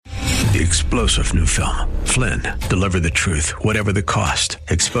The explosive new film, Flynn, deliver the truth, whatever the cost,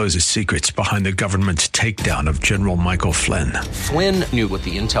 exposes secrets behind the government's takedown of General Michael Flynn. Flynn knew what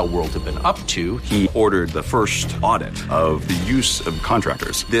the intel world had been up to. He ordered the first audit of the use of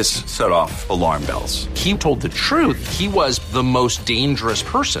contractors. This set off alarm bells. He told the truth. He was the most dangerous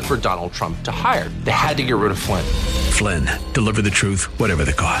person for Donald Trump to hire. They had to get rid of Flynn. Flynn, deliver the truth, whatever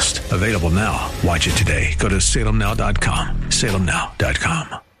the cost. Available now. Watch it today. Go to salemnow.com.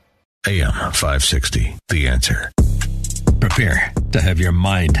 salemnow.com. AM 560, The Answer. Prepare to have your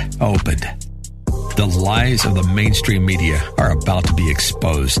mind opened. The lies of the mainstream media are about to be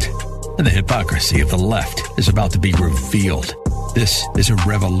exposed, and the hypocrisy of the left is about to be revealed. This is a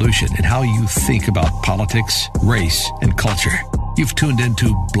revolution in how you think about politics, race, and culture. You've tuned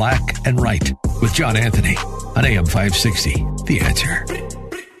into Black and Right with John Anthony on AM 560, The Answer.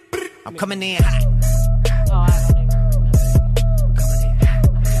 I'm coming in hot.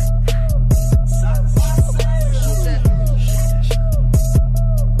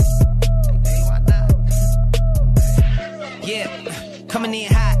 Coming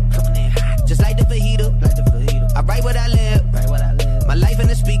in hot, just like the fajita. I write what I live, my life in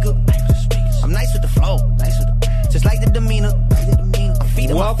the speaker. I'm nice with the flow, just like the demeanor.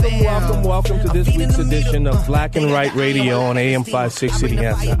 Welcome to this week's edition of Black and Right Radio on AM 560 The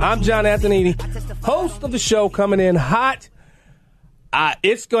Answer. I'm John Anthony, host of the show, coming in hot.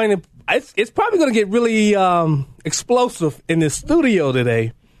 It's probably going to get really explosive in the studio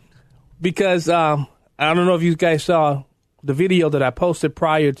today because I don't know if you guys saw the video that I posted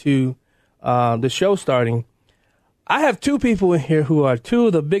prior to the show starting. I have two people in here who are two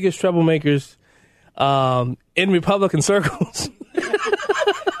of the biggest troublemakers in Republican circles.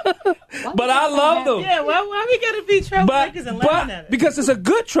 But I love them. Yeah, why we gotta be troublemakers and laughing at it? Because it's a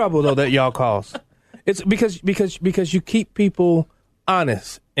good trouble though that y'all cause. It's because you keep people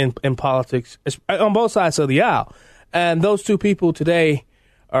honest in politics on both sides of the aisle. And those two people today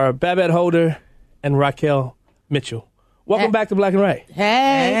are Babette Holder and Raquel Mitchell. Welcome back to Black and Right.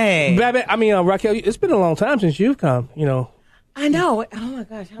 Hey. Raquel, it's been a long time since you've come, I know. Oh, my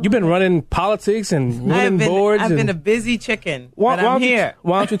gosh. You've been running politics and running boards. I've been a busy chicken, but I'm here.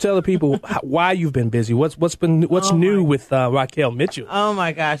 Why don't you tell the people why you've been busy? What's new with Raquel Mitchell? Oh,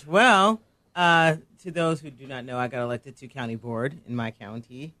 my gosh. Well, to those who do not know, I got elected to county board in my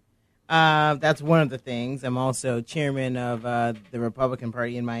county. That's one of the things. I'm also chairman of the Republican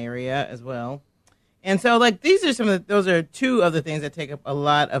Party in my area as well. And so, those are two of the things that take up a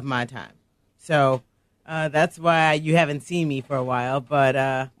lot of my time. So that's why you haven't seen me for a while. But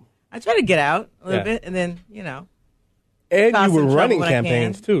I try to get out a little bit, and then And you were running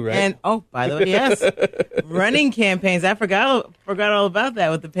campaigns too, right? And by the way, yes, running campaigns. I forgot all about that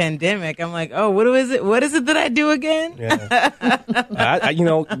with the pandemic. I'm like, what is it? What is it that I do again? Yeah.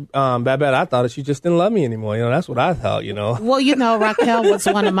 Babette, I thought she just didn't love me anymore. That's what I thought. Well, Raquel was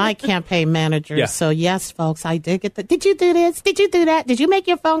one of my campaign managers. Yeah. So yes, folks, I did get did you do this? Did you do that? Did you make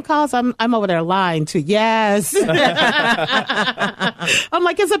your phone calls? I'm over there lying too. Yes. I'm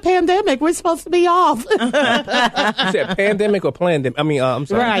like, it's a pandemic. We're supposed to be off. You said pandemic or pandemic? I'm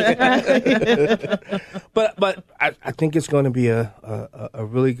sorry. Right. But I think it's going to be a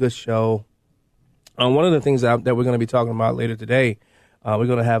really good show. One of the things that we're going to be talking about later today, we're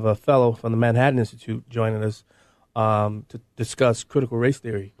going to have a fellow from the Manhattan Institute joining us to discuss critical race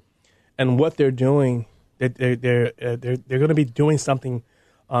theory and what they're doing. They're going to be doing something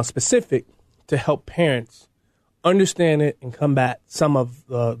specific to help parents understand it and combat some of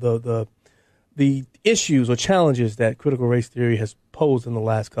the issues or challenges that critical race theory has posed in the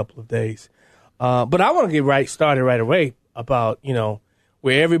last couple of days. But I want to get started right away about,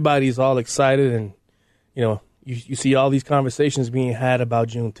 where everybody's all excited and, you see all these conversations being had about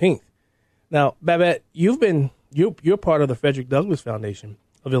Juneteenth. Now, Babette, you're part of the Frederick Douglass Foundation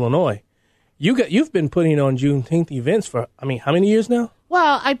of Illinois. You've been putting on Juneteenth events for, how many years now?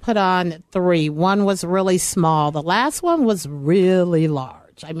 Well, I put on 3. One was really small. The last one was really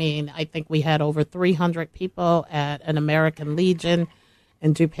large. I think we had over 300 people at an American Legion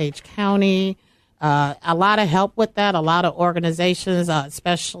in DuPage County. A lot of help with that, a lot of organizations,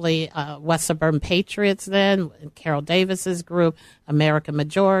 especially West Suburban Patriots then, Carol Davis's group, American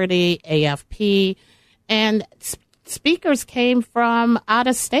Majority, AFP. And speakers came from out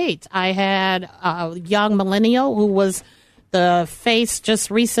of state. I had a young millennial who was the face just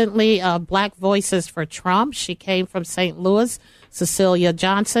recently of Black Voices for Trump. She came from St. Louis. Cecilia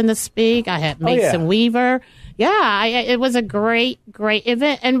Johnson to speak. I had Mason Weaver. Yeah, it was a great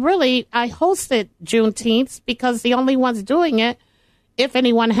event. And really, I hosted Juneteenth because the only ones doing it if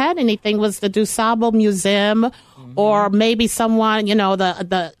anyone had anything, was the DuSable Museum, or maybe someone,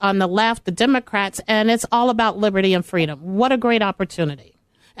 the on the left, the Democrats, and it's all about liberty and freedom. What a great opportunity.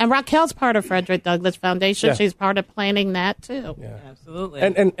 And Raquel's part of Frederick Douglass Foundation. Yeah. She's part of planning that, too. Yeah. Absolutely.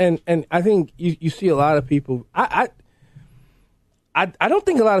 And I think you see a lot of people. I don't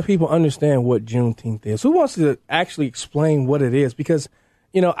think a lot of people understand what Juneteenth is. Who wants to actually explain what it is? Because,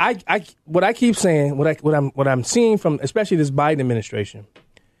 what I keep saying, what I'm seeing from especially this Biden administration,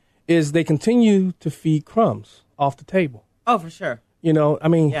 is they continue to feed crumbs off the table. Oh, for sure. We got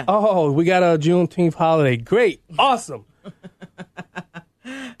a Juneteenth holiday. Great, awesome.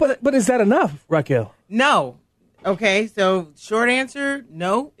 But is that enough, Raquel? No. Okay, so short answer,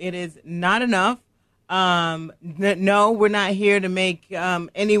 no, it is not enough. No, we're not here to make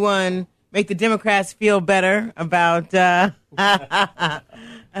the Democrats feel better about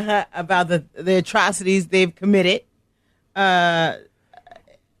about the atrocities they've committed. I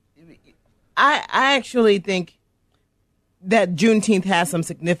actually think that Juneteenth has some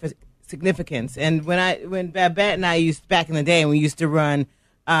significance. And when Babette and I used back in the day, and we used to run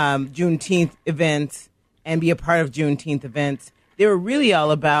Juneteenth events and be a part of Juneteenth events, they were really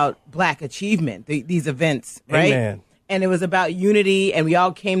all about Black achievement, these events, right? Amen. And it was about unity, and we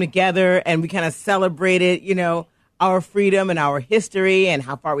all came together, and we kind of celebrated, our freedom and our history and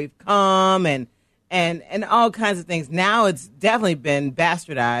how far we've come and all kinds of things. Now it's definitely been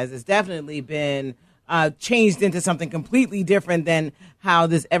bastardized. It's definitely been changed into something completely different than how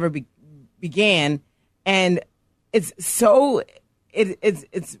this ever began. And it's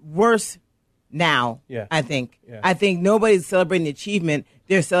worse now, yeah. I think. Yeah. I think nobody's celebrating achievement.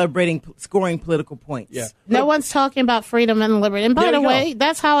 They're celebrating scoring political points. Yeah. No one's talking about freedom and liberty. And by There the you way, go.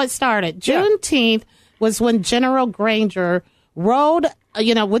 that's how it started. Yeah. Juneteenth was when General Granger rode,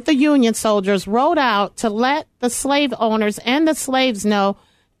 with the Union soldiers, rode out to let the slave owners and the slaves know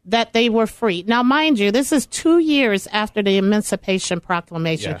that they were free. Now, mind you, this is 2 years after the Emancipation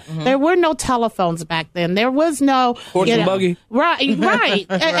Proclamation. Yeah. Mm-hmm. There were no telephones back then. There was no Horse and buggy. Right.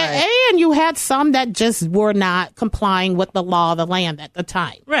 And you had some that just were not complying with the law of the land at the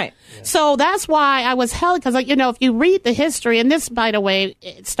time. Right. So that's why I was held, because, if you read the history, and this, by the way,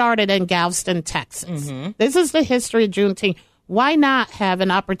 it started in Galveston, Texas. Mm-hmm. This is the history of Juneteenth. Why not have an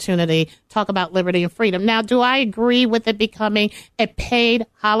opportunity to talk about liberty and freedom? Now, do I agree with it becoming a paid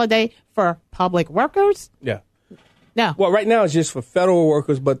holiday for public workers? Yeah. No. Well, right now it's just for federal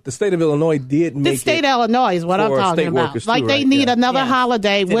workers, but the state of Illinois did make The state it. of Illinois is what I'm for talking state about. workers Like too, they right? need Yeah. another Yeah.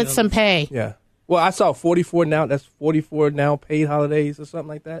 holiday State with of some pay. Yeah. Well, I saw 44 now. That's 44 now paid holidays or something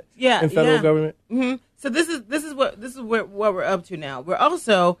like that. Yeah, In federal yeah. government. Mm-hmm. So this is what we're up to now. We're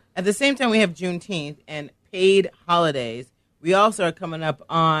also at the same time we have Juneteenth and paid holidays. We also are coming up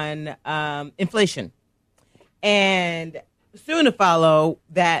on inflation, and soon to follow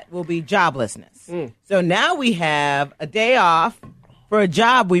that will be joblessness. So now we have a day off for a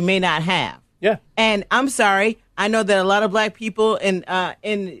job we may not have. Yeah. And I'm sorry, I know that a lot of Black people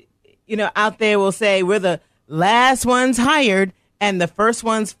out there will say we're the last ones hired and the first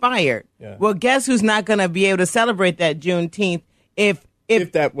ones fired. Yeah. Well, guess who's not going to be able to celebrate that Juneteenth if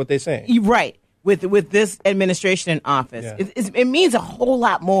that what they're saying. you're right. With this administration in office, Yeah. it means a whole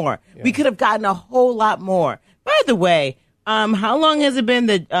lot more. Yeah. We could have gotten a whole lot more. By the way, how long has it been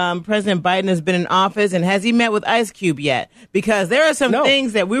that President Biden has been in office, and has he met with Ice Cube yet? Because there are some No.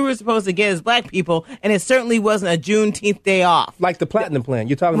 things that we were supposed to get as Black people, and it certainly wasn't a Juneteenth day off. Like the platinum plan.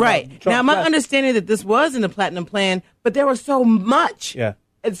 You're talking Right. about Trump's Now, my platinum. understanding that this was in the Platinum Plan, but there was so much. Yeah.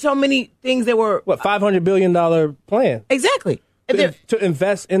 And so many things that were. What, $500 billion plan Exactly. And there- to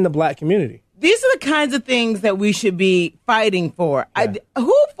invest in the Black community. These are the kinds of things that we should be fighting for. Yeah.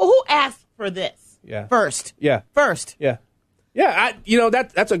 Who asked for this? Yeah. First. Yeah. First. Yeah. Yeah.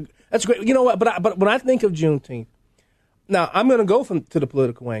 That's great. You know what? But when I think of Juneteenth, now I'm going to go to the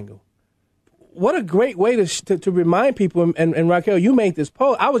political angle. What a great way to remind people. And Raquel, you made this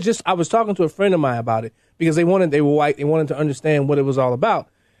post. I was talking to a friend of mine about it because they were white. They wanted to understand what it was all about.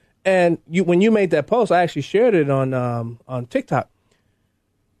 And when you made that post, I actually shared it on TikTok.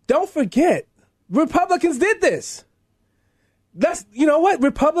 Don't forget, Republicans did this. You know what?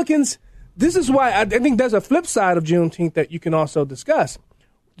 Republicans, this is why I think there's a flip side of Juneteenth that you can also discuss.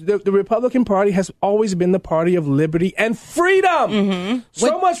 The Republican Party has always been the party of liberty and freedom. Mm-hmm.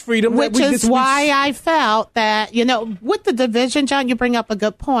 So much freedom. Which is why I felt that, with the division, John, you bring up a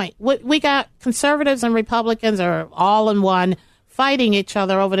good point. We got conservatives and Republicans are all in one fighting each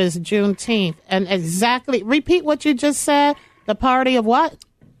other over this Juneteenth. And repeat what you just said, the party of what?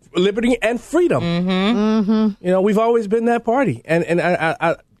 Liberty and freedom. Mm-hmm. Mm-hmm. We've always been that party. And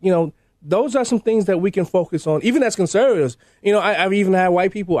I those are some things that we can focus on, even as conservatives. You know, I've even had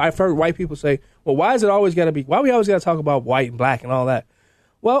I've heard white people say, well, why we always got to talk about white and black and all that?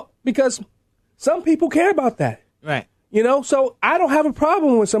 Well, because some people care about that. Right. You know, so I don't have a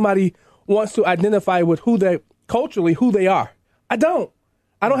problem when somebody wants to identify with who they are. I don't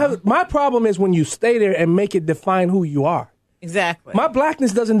have, my problem is when you stay there and make it define who you are. Exactly. My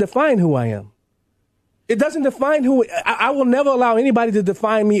blackness doesn't define who I am. It doesn't define who I will never allow anybody to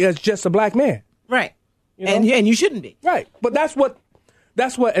define me as just a black man. Right. You know? And you shouldn't be. Right. But that's what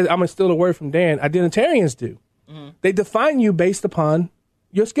I'm going to steal a word from Dan, identitarians do. Mm-hmm. They define you based upon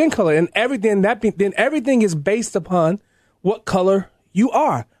your skin color, and everything is based upon what color you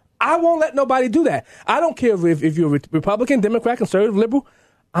are. I won't let nobody do that. I don't care if you're a Republican, Democrat, conservative, liberal.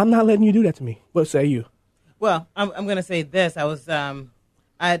 I'm not letting you do that to me. What say you? Well, I'm going to say this. I was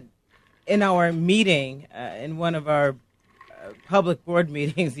in our meeting, in one of our public board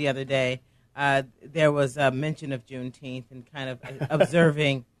meetings the other day, there was a mention of Juneteenth and kind of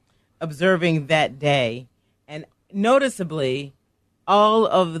observing that day. And noticeably, all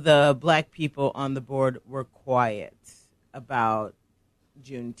of the black people on the board were quiet about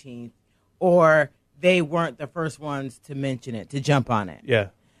Juneteenth, or they weren't the first ones to mention it, to jump on it. Yeah.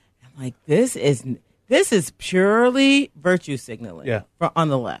 I'm like, this is purely virtue signaling on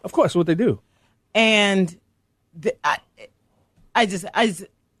the left. Of course, what they do. And I just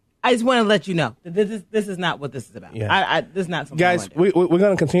want to let you know that this is not what this is about. Yeah. This is not something Guys, we're going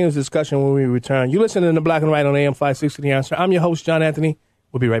to continue this discussion when we return. You listen to the Black and White on AM 560 The Answer. I'm your host, John Anthony.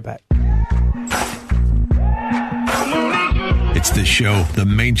 We'll be right back. It's the show the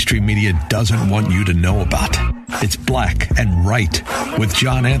mainstream media doesn't want you to know about. It's Black and Right with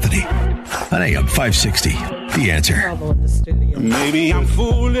John Anthony on AM 560. The Answer. Maybe I'm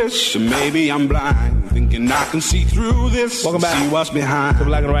foolish, maybe I'm blind, thinking I can see through this. Welcome back. See what's behind. To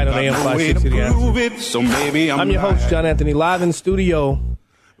Black and White on AM 560. The Answer. So maybe I'm your host, John Anthony, live in the studio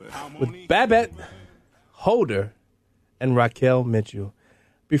with Babette Holder and Raquel Mitchell.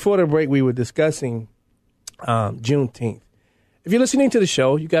 Before the break, we were discussing Juneteenth. If you're listening to the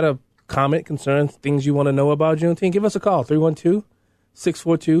show, you got a comment, concern, things you want to know about Juneteenth, give us a call,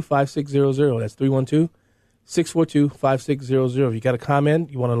 312-642-5600. That's 312-642-5600. If you got a comment,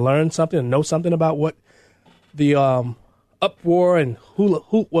 you want to learn something and know something about what the uproar and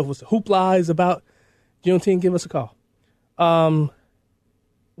hoopla is about Juneteenth, give us a call.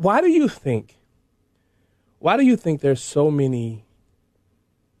 Why do you think there's so many...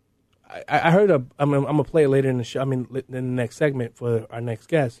 I heard I'm going to play it later in the show, in the next segment for our next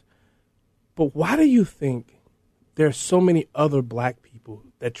guest. But why do you think there's so many other black people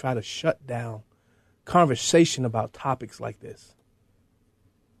that try to shut down conversation about topics like this?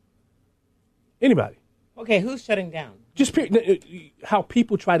 Anybody? Okay, who's shutting down? Just how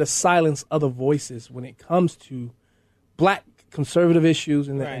people try to silence other voices when it comes to black conservative issues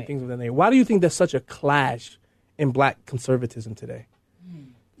and things of that nature. Why do you think there's such a clash in black conservatism today?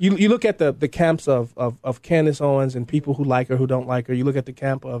 You look at the camps of Candace Owens and people who like her, who don't like her. You look at the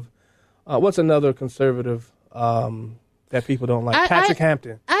camp of, what's another conservative that people don't like? Patrick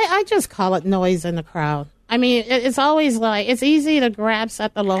Hampton. I just call it noise in the crowd. I mean, it's always like, it's easy to grab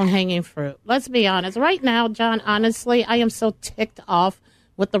at the low-hanging fruit. Let's be honest. Right now, John, honestly, I am so ticked off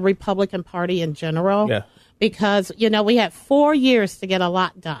with the Republican Party in general. Yeah. Because, we had 4 years to get a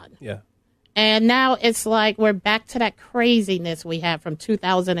lot done. Yeah. And now it's like we're back to that craziness we had from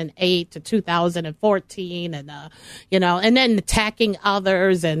 2008 to 2014 and, and then attacking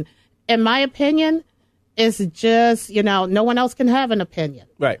others. And in my opinion, it's just, no one else can have an opinion.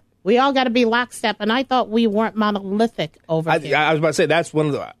 Right. We all got to be lockstep. And I thought we weren't monolithic over here. I was about to say, that's one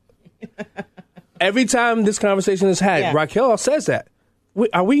of the... Every time this conversation is had, Raquel says that.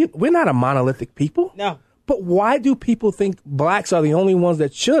 We're not a monolithic people. No. But why do people think blacks are the only ones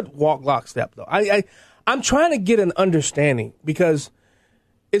that should walk lockstep, though? I'm trying to get an understanding because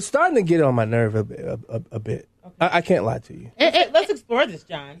it's starting to get on my nerve a bit. Okay. I can't lie to you. Let's explore this,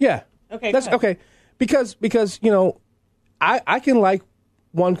 John. Yeah. Okay. That's okay. Because I can like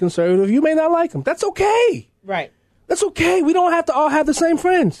one conservative. You may not like them. That's okay. Right. That's okay. We don't have to all have the same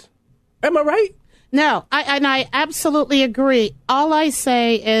friends. Am I right? No, I absolutely agree. All I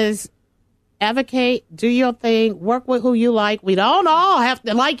say is advocate, do your thing, work with who you like. We don't all have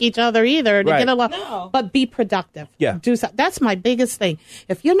to like each other either to get along, but be productive. Yeah. Do so. That's my biggest thing.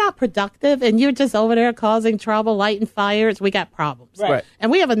 If you're not productive and you're just over there causing trouble, lighting fires, we got problems. Right. And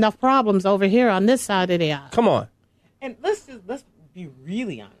we have enough problems over here on this side of the aisle. Come on. And let's be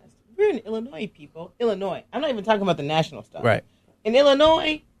really honest. We're in Illinois, people. Illinois. I'm not even talking about the national stuff. Right. In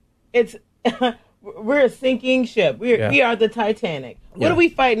Illinois, it's we're a sinking ship. We are the Titanic. What are we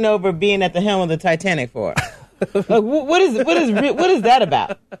fighting over being at the helm of the Titanic for? Like, what is that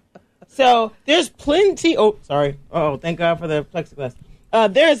about? So there's plenty. Oh, sorry. Oh, thank God for the plexiglass.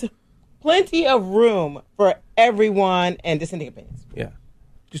 There's plenty of room for everyone and dissenting opinions. Yeah.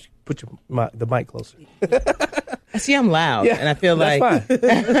 Just put the mic closer. I see I'm loud, and I feel like fine.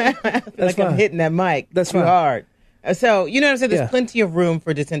 I'm hitting that mic too hard. So, you know what I'm saying? There's plenty of room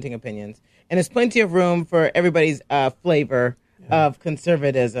for dissenting opinions. And there's plenty of room for everybody's flavor of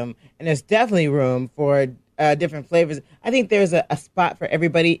conservatism. And there's definitely room for different flavors. I think there's a spot for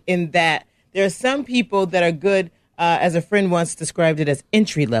everybody in that there are some people that are good, as a friend once described it, as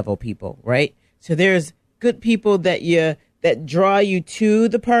entry-level people, right? So there's good people that draw you to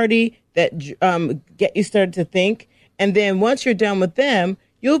the party, that get you started to think. And then once you're done with them,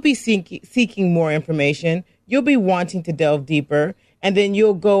 you'll be seeking more information. You'll be wanting to delve deeper, and then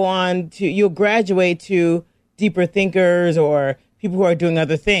you'll graduate to deeper thinkers or people who are doing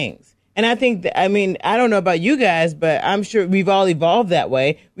other things. And I think I don't know about you guys, but I'm sure we've all evolved that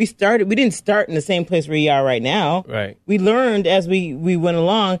way. We didn't start in the same place where we are right now. Right. We learned as we went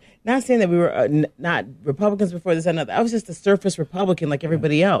along. Not saying that we were not Republicans before this and another. I was just a surface Republican like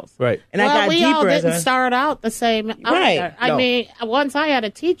everybody else. Right. And I got we deeper. all didn't start out the same. Right. Either. I mean, once I had a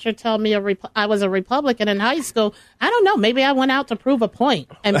teacher tell me I was a Republican in high school. I don't know. Maybe I went out to prove a point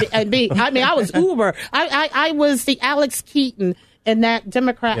and be. I was uber. I was the Alex Keaton in that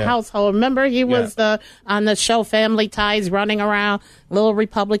Democrat household. Remember, he was on the show Family Ties, running around, little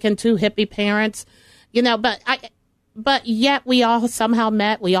Republican, 2 hippie parents. You know, but yet we all somehow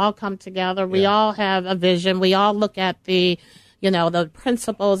met. We all come together. We all have a vision. We all look at the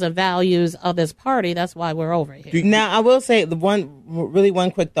principles and values of this party. That's why we're over here. Now, I will say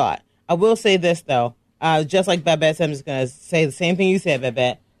one quick thought. I will say this though, just like Babette said, I'm just going to say the same thing you said,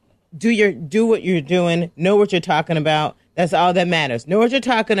 Babette. Do what you're doing. Know what you're talking about. That's all that matters. Know what you're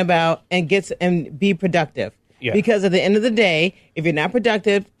talking about and be productive. Yeah. Because at the end of the day, if you're not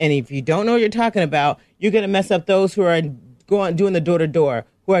productive and if you don't know what you're talking about, you're going to mess up those who are doing the door-to-door,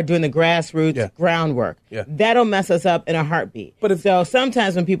 who are doing the grassroots groundwork. Yeah. That'll mess us up in a heartbeat. So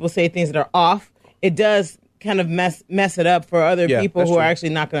sometimes when people say things that are off, it does kind of mess it up for other people who are actually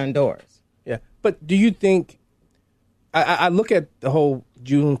knocking on doors. Yeah. But do you think, I look at the whole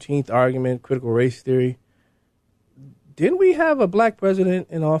Juneteenth argument, critical race theory. Didn't we have a black president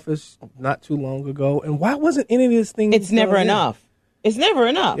in office not too long ago? And why wasn't any of this thing? It's never enough. It's never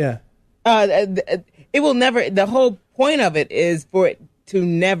enough. Yeah. It will never. The whole point of it is for it to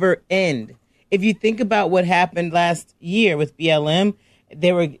never end. If you think about what happened last year with BLM,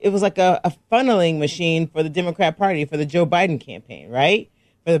 it was like a funneling machine for the Democrat Party, for the Joe Biden campaign, right?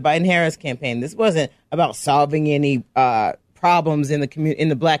 For the Biden-Harris campaign. This wasn't about solving any problems in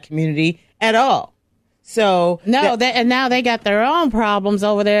the black community at all. So and now they got their own problems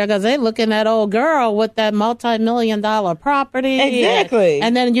over there because they're looking at old girl with that multi-million-dollar property. Exactly.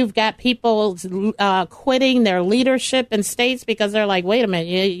 And then you've got people quitting their leadership in states because they're like, wait a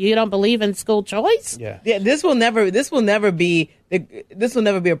minute, you don't believe in school choice? Yeah. This will never be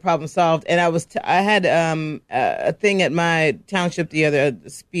a problem solved. And I had a thing at my township the other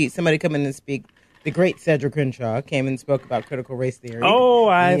speech. Somebody come in and speak. The great Cedric Crenshaw came and spoke about critical race theory. Oh,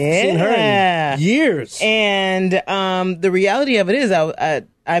 I've seen her in years. And the reality of it is,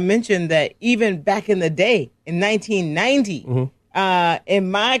 I mentioned that even back in the day, in 1990, in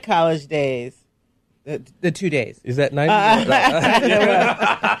my college days, the 2 days. Is that 90?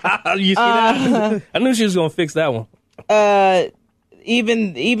 You see that? I knew she was going to fix that one.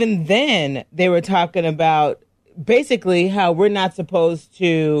 Even then, they were talking about basically how we're not supposed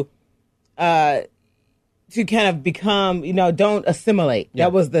to kind of become, don't assimilate. Yeah.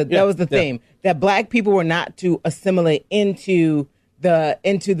 That was the theme. That black people were not to assimilate into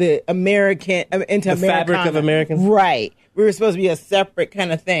the American, into the fabric of Americans. Right. We were supposed to be a separate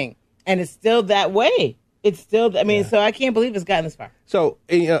kind of thing, and it's still that way. It's still. So I can't believe it's gotten this far. So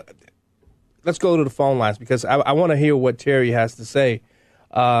let's go to the phone lines because I want to hear what Terry has to say,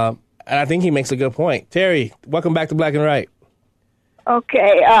 and I think he makes a good point. Terry, welcome back to Black and Right.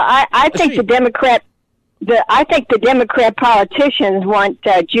 Okay, I think the Democrat politicians want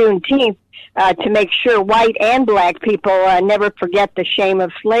Juneteenth to make sure white and black people never forget the shame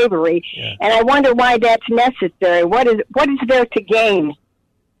of slavery, and I wonder why that's necessary. What is there to gain?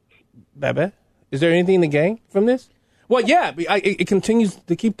 Bebe, is there anything to gain from this? Well, yeah, it continues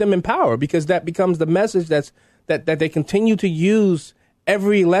to keep them in power because that becomes the message that they continue to use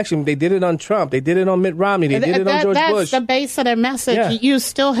every election. They did it on Trump. They did it on Mitt Romney. They did it on George Bush. That's the base of their message. Yeah. You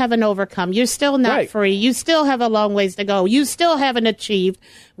still haven't overcome. You're still not free. You still have a long ways to go. You still haven't achieved,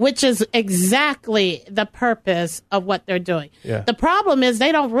 which is exactly the purpose of what they're doing. Yeah. The problem is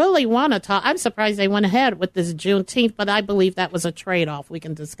they don't really want to talk. I'm surprised they went ahead with this Juneteenth, but I believe that was a trade-off. We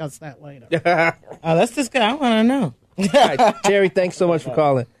can discuss that later. Let's discuss. I want to know. All right, Terry, thanks so much for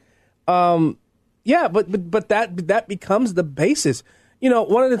calling. Yeah, but that becomes the basis. You know,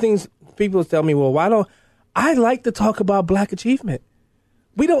 one of the things people tell me, well, why don't I like to talk about black achievement?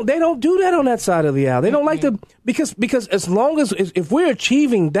 They don't do that on that side of the aisle. They don't like to because as long as if we're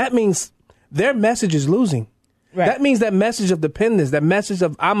achieving, that means their message is losing. Right. That means that message of dependence, that message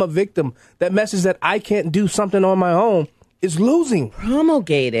of I'm a victim, that message that I can't do something on my own is losing.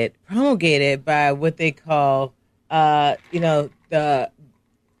 Promulgated by what they call, the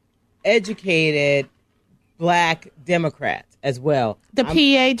educated black Democrats as well. The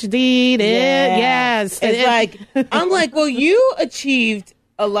PhD, yes. I'm like, well, you achieved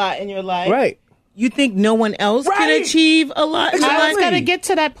a lot in your life. Right. You think no one else can achieve a lot? Exactly. I was going to get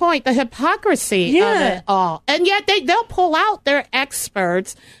to that point, the hypocrisy of it all. And yet they'll pull out their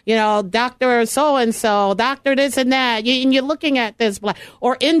experts, Dr. So-and-so, Dr. this and that. And you're looking at this black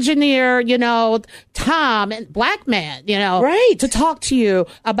or engineer, Tom, black man, to talk to you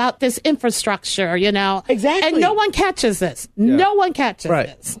about this infrastructure, Exactly. And no one catches this. Yeah. No one catches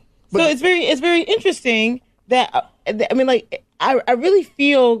this. So it's very interesting that, I really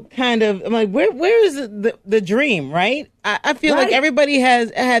feel kind of, I'm like, where is the dream, right? I feel like everybody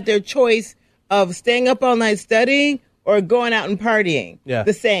has had their choice of staying up all night studying or going out and partying. Yeah.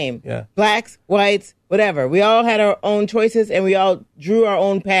 The same. Yeah. Blacks, whites, whatever. We all had our own choices and we all drew our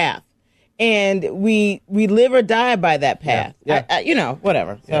own path. And we live or die by that path. Yeah.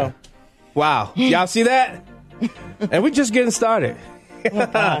 Whatever. Yeah. So. Wow. Y'all see that? And we're just getting started.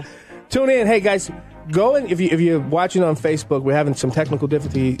 Tune in. Hey, guys. Go in, if you're watching on Facebook, we're having some technical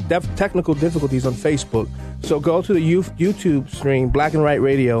difficulties on Facebook. So go to the YouTube stream, Black and Right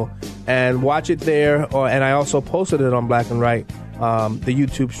Radio, and watch it there. And I also posted it on Black and Right, the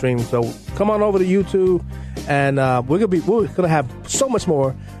YouTube stream. So come on over to YouTube, and we're gonna have so much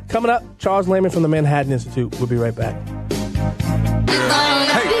more coming up. Charles Layman from the Manhattan Institute. We'll be right back.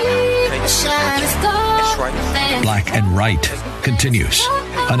 Black and Right continues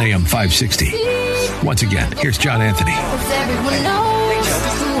on AM 560. Once again, here's John Anthony.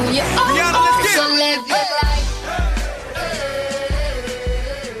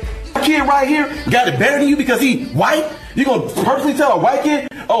 Kid right here got it better than you because he white? You gonna purposely tell a white kid,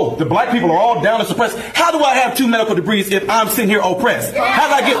 oh, the black people are all down and suppressed? How do I have 2 medical degrees if I'm sitting here oppressed? How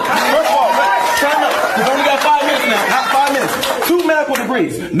did I get, first of all, time up, because I only got 5 minutes now, not 5 minutes. 2 medical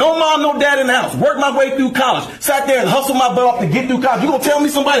degrees, no mom, no dad in the house, worked my way through college, sat there and hustled my butt off to get through college. You gonna tell me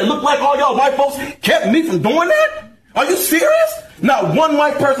somebody that looked like all y'all white folks kept me from doing that? Are you serious? Not one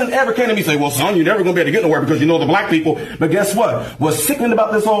white person ever came to me and say, well, son, you're never going to be able to get nowhere because you know the black people. But guess what? What's sickening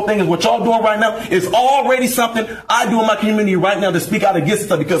about this whole thing is what y'all doing right now is already something I do in my community right now to speak out against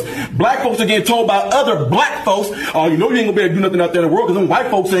stuff because black folks are getting told by other black folks, oh, you know you ain't going to be able to do nothing out there in the world because them white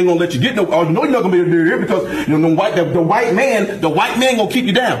folks ain't going to let you get no, oh, you know you're not going to be able to do it here because you know the white man going to keep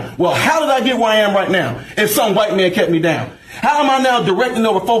you down. Well, how did I get where I am right now if some white man kept me down? How am I now directing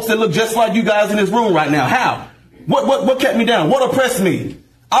over folks that look just like you guys in this room right now? How? What kept me down? What oppressed me?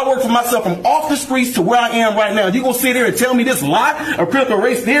 I worked for myself from off the streets to where I am right now. You gonna sit here and tell me this lie of critical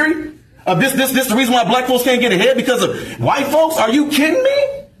race theory? This the reason why black folks can't get ahead because of white folks? Are you kidding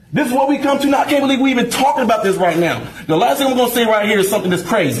me? This is what we come to now. I can't believe we even talking about this right now. The last thing I'm gonna say right here is something that's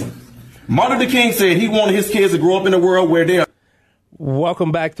crazy. Martin Luther King said he wanted his kids to grow up in a world where they are.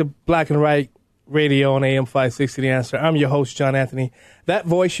 Welcome back to Black and Right Radio on AM 560 The Answer. I'm your host, John Anthony. That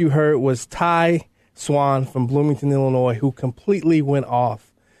voice you heard was Ty Swan from Bloomington, Illinois, who completely went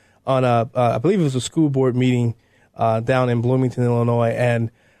off on I believe it was a school board meeting down in Bloomington, Illinois. And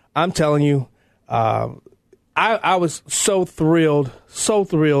I'm telling you, I was so thrilled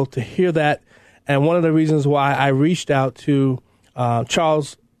to hear that. And one of the reasons why I reached out to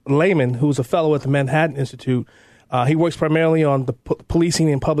Charles Layman, who's a fellow at the Manhattan Institute. He works primarily on the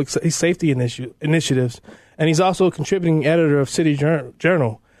policing and public safety initiatives. And he's also a contributing editor of City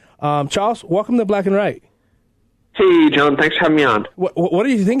Journal. Charles, welcome to Black and Right. Hey, John. Thanks for having me on. What do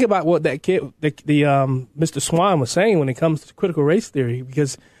you think about what that kid, Mr. Swan, was saying when it comes to critical race theory?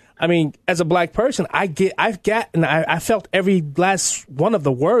 Because, I mean, as a black person, I felt every last one of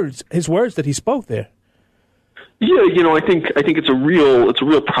his words that he spoke there. Yeah, I think it's a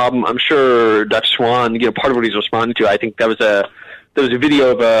real problem. I'm sure Dr. Swan, part of what he's responding to, I think that was a there was a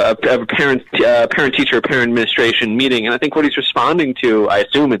video of a parent teacher, parent administration meeting, and I think what he's responding to, I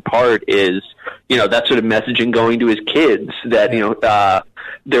assume in part, is that sort of messaging going to his kids that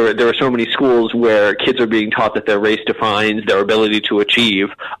there are so many schools where kids are being taught that their race defines their ability to achieve,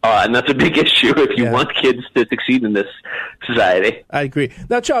 and that's a big issue if you want kids to succeed in this society. I agree.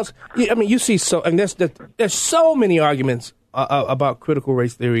 Now, Charles, you see there's so many arguments about critical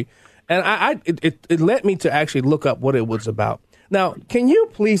race theory, and it led me to actually look up what it was about. Now, can you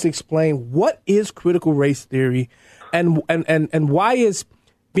please explain what is critical race theory, and why is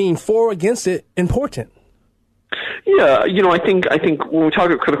being for or against it important? Yeah, I think when we talk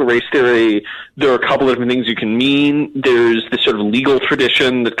about critical race theory, there are a couple of different things you can mean. There's this sort of legal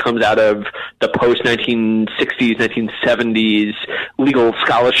tradition that comes out of the post-1960s, 1970s legal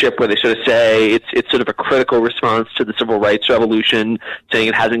scholarship, where they sort of say it's sort of a critical response to the civil rights revolution, saying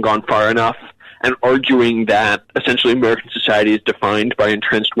it hasn't gone far enough, and arguing that essentially American society is defined by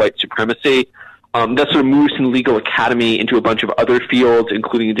entrenched white supremacy. That sort of moves from the legal academy into a bunch of other fields,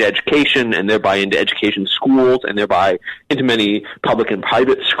 including into education, and thereby into education schools, and thereby into many public and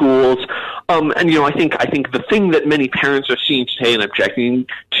private schools. I think the thing that many parents are seeing today and objecting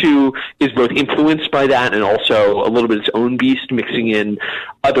to is both influenced by that and also a little bit its own beast, mixing in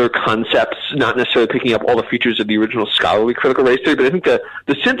other concepts, not necessarily picking up all the features of the original scholarly critical race theory. But I think the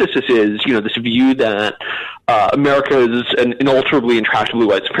synthesis is, this view that America is an inalterably, intractably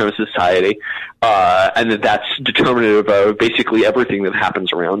white supremacist society, and that's determinative of basically everything that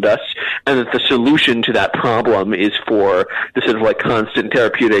happens around us, and that the solution to that problem is for this sort of constant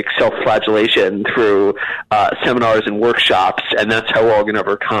therapeutic self-flagellation through seminars and workshops, and that's how we're all going to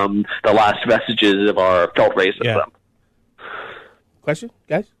overcome the last vestiges of our felt racism. Yeah. Question,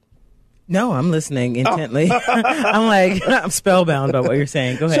 guys? No, I'm listening intently. I'm spellbound by what you're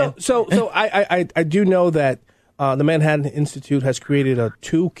saying. Go ahead. So I do know that the Manhattan Institute has created a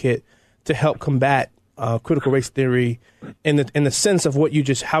toolkit to help combat critical race theory in the sense of what you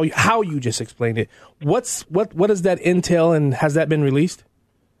just how you just explained it. What does that entail, and has that been released?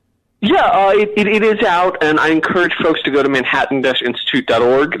 Yeah, it is out, and I encourage folks to go to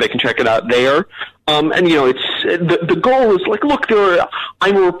manhattan-institute.org. They can check it out there. It's the goal is look,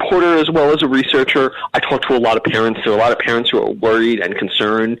 I'm a reporter as well as a researcher. I talk to a lot of parents. There are a lot of parents who are worried and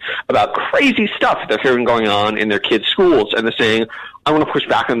concerned about crazy stuff they're hearing going on in their kids' schools, and they're saying, I want to push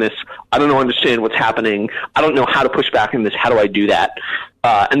back on this. I don't understand what's happening. I don't know how to push back on this. How do I do that?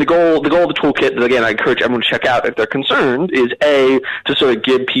 And the goal of the toolkit, that again I encourage everyone to check out if they're concerned, is to sort of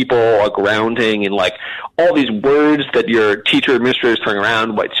give people a grounding in all these words that your teacher administrator is throwing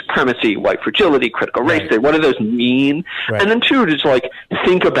around: white supremacy, white fragility, critical race theory. What do those mean? Right. And then two, just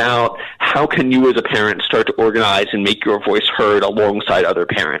think about how can you as a parent start to organize and make your voice heard alongside other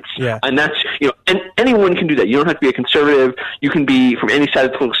parents. Yeah. And that's and anyone can do that. You don't have to be a conservative. You can be from any side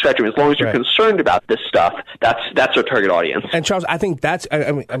of the political spectrum, as long as you're concerned about this stuff. That's our target audience. And Charles, I think that's.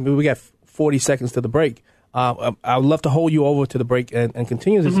 I mean, we got 40 seconds to the break. I would love to hold you over to the break and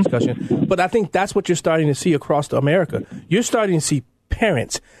continue this discussion. But I think that's what you're starting to see across America. You're starting to see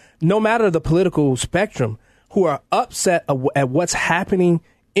parents, no matter the political spectrum, who are upset at what's happening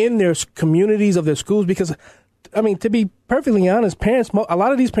in their communities of their schools. Because, to be perfectly honest, parents, a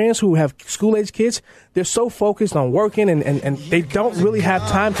lot of these parents who have school-age kids, they're so focused on working and they don't really have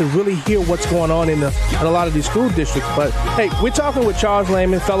time to really hear what's going on in a lot of these school districts. But, hey, we're talking with Charles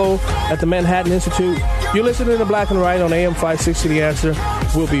Layman, fellow at the Manhattan Institute. You're listening to Black and Right on AM 560 The Answer.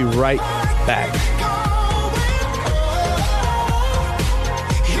 We'll be right back.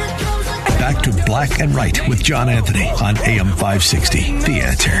 Back to Black and Right with John Anthony on AM 560 The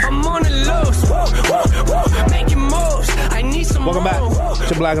Answer. Welcome back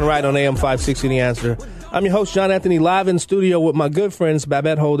to Black and Right on AM 560 The Answer. I'm your host, John Anthony, live in studio with my good friends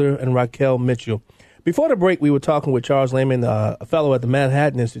Babette Holder and Raquel Mitchell. Before the break, we were talking with Charles Layman, a fellow at the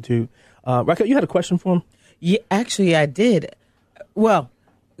Manhattan Institute. Raquel, you had a question for him? Yeah, actually, I did. Well,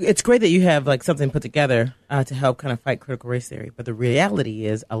 it's great that you have something put together to help kind of fight critical race theory. But the reality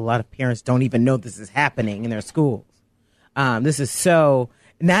is a lot of parents don't even know this is happening in their schools. This is so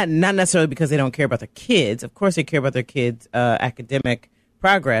not necessarily because they don't care about their kids. Of course, they care about their kids' academic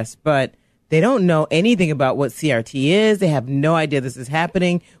progress, but they don't know anything about what CRT is. They have no idea this is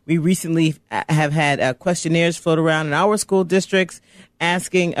happening. We recently have had questionnaires float around in our school districts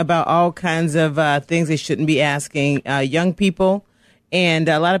asking about all kinds of things they shouldn't be asking young people. And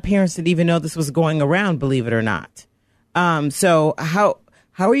a lot of parents didn't even know this was going around, believe it or not. So how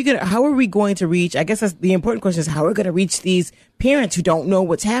are we going to reach? I guess that's the important question: is how are we going to reach these parents who don't know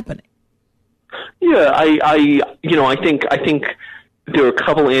what's happening? Yeah, I think there are a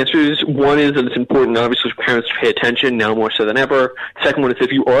couple answers. One is that it's important, obviously, for parents to pay attention now more so than ever. Second one is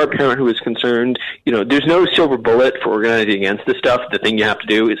if you are a parent who is concerned, there's no silver bullet for organizing against this stuff. The thing you have to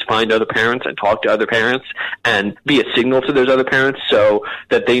do is find other parents and talk to other parents and be a signal to those other parents so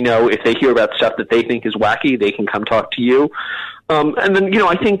that they know if they hear about stuff that they think is wacky, they can come talk to you. And then,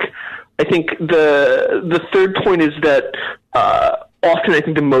 I think the third point is that often I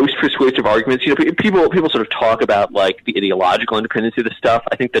think the most persuasive arguments, people sort of talk about like the ideological independence of this stuff.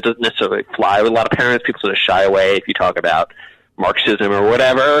 I think that doesn't necessarily fly with a lot of parents. People sort of shy away if you talk about Marxism or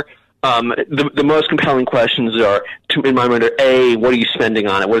whatever. The most compelling questions are, in my mind, are A, what are you spending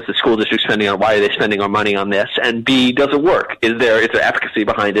on it? What is the school district spending on it? Why are they spending our money on this? And B, does it work? Is there efficacy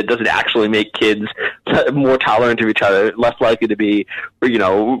behind it? Does it actually make kids more tolerant of each other, less likely to be,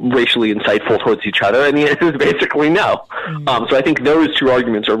 racially insightful towards each other? And the answer is basically no. So I think those two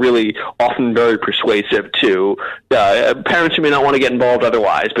arguments are really often very persuasive to parents who may not want to get involved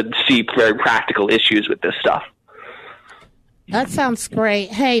otherwise, but see very practical issues with this stuff. That sounds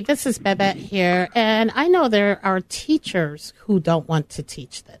great. Hey, this is Babette here, and I know there are teachers who don't want to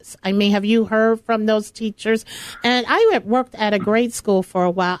teach this. I mean, have you heard from those teachers? And I had worked at a grade school for a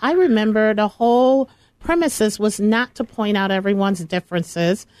while. I remember the whole premises was not to point out everyone's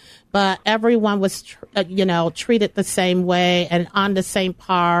differences, but everyone was, treated the same way and on the same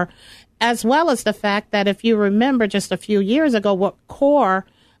par, as well as the fact that if you remember just a few years ago, what core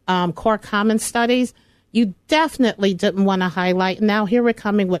common studies, you definitely didn't want to highlight. Now here we're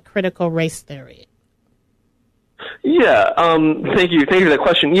coming with critical race theory. Yeah, thank you. Thank you for that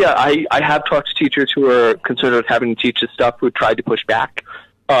question. Yeah, I have talked to teachers who are concerned with having to teach this stuff who tried to push back.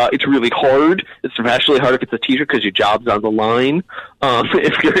 It's really hard. It's especially hard if it's a teacher because your job's on the line.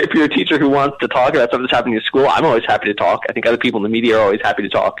 If you're a teacher who wants to talk about stuff that's happening in school, I'm always happy to talk. I think other people in the media are always happy to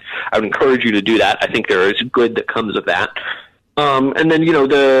talk. I would encourage you to do that. I think there is good that comes of that. And then,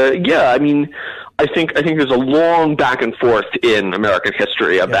 I think there's a long back and forth in American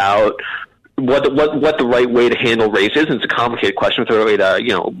history about what the right way to handle race is. And it's a complicated question with the right way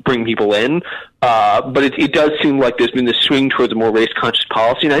to, bring people in. But it does seem like there's been this swing towards a more race-conscious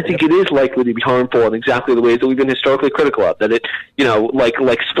policy, and I think it is likely to be harmful in exactly the ways that we've been historically critical of. That it,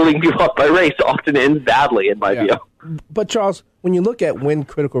 like splitting people up by race often ends badly, in my view. But Charles, when you look at when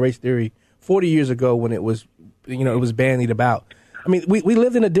critical race theory, 40 years ago when it was, it was bandied about, I mean, we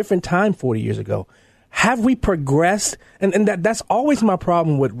lived in a different time 40 years ago. Have we progressed? And that's always my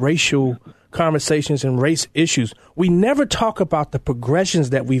problem with racial conversations and race issues. We never talk about the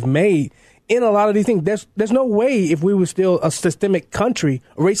progressions that we've made in a lot of these things. There's no way, if we were still a systemic country,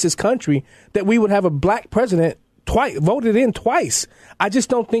 a racist country, that we would have a black president voted in twice. I just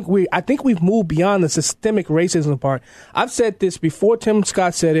don't think I think we've moved beyond the systemic racism part. I've said this before Tim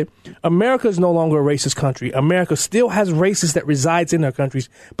Scott said it. America is no longer a racist country. America still has racists that resides in our countries,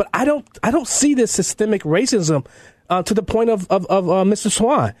 but I don't see this systemic racism to the point of Mr.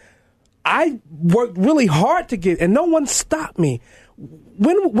 Swan. I worked really hard to get, and no one stopped me.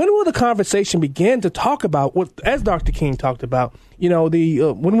 When will the conversation begin to talk about what, as Dr. King talked about,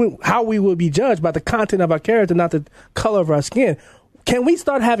 how we will be judged by the content of our character, not the color of our skin? Can we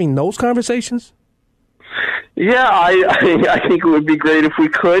start having those conversations? Yeah, I think it would be great if we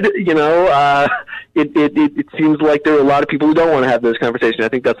could. It seems like there are a lot of people who don't want to have those conversations. I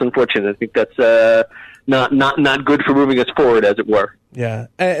think that's unfortunate. I think that's not good for moving us forward, as it were. Yeah,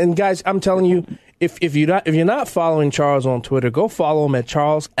 and guys, I'm telling you, if you're not following Charles on Twitter, go follow him at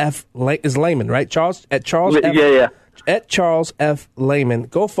Charles F. Layman, right? Charles F. At Charles F. Layman.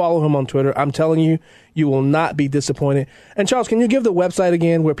 Go follow him on Twitter. I'm telling you, you will not be disappointed. And Charles, can you give the website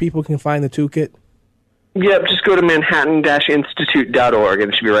again where people can find the toolkit? Yep, just go to manhattan-institute.org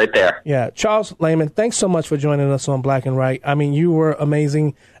and it should be right there. Yeah, Charles Layman, thanks so much for joining us on Black and Right. I mean, you were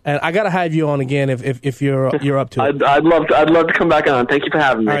amazing, and I got to have you on again if you're up to it. I'd love to come back on. Thank you for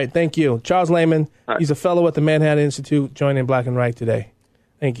having me. All right, thank you. Charles Layman, he's a fellow at the Manhattan Institute, joining Black and Right today.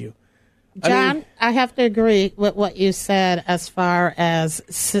 Thank you. John, I have to agree with what you said as far as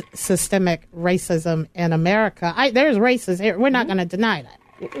systemic racism in America. There's racism here. We're not going to deny that.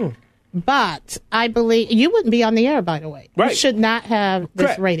 Mm-mm. But I believe you wouldn't be on the air, by the way. Right. You should not have this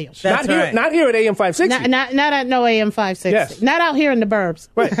Correct. radio show. Not here at AM 560. Not at no AM 560. Yes. Not out here in the burbs.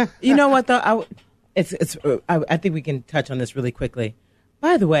 Right. You know what, though? I think we can touch on this really quickly.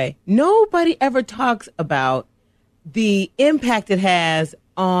 By the way, nobody ever talks about the impact it has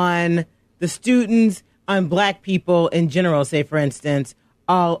on the students, on black people in general. Say, for instance,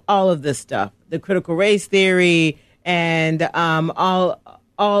 all of this stuff, the critical race theory, and all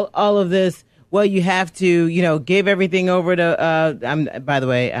of this. Well, you have to, give everything over to. By the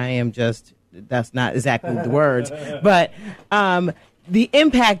way, I am just. That's not exactly the words, but the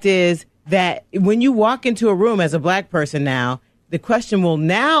impact is that when you walk into a room as a black person now, the question will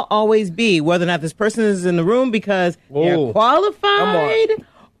now always be whether or not this person is in the room because they're qualified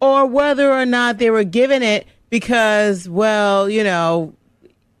or whether or not they were given it because, well, you know,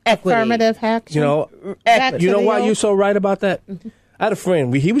 equity. Affirmative action. You know, equity. you know why you're so right about that? I had a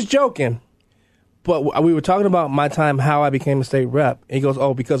friend. He was joking, but we were talking about my time, how I became a state rep. And he goes,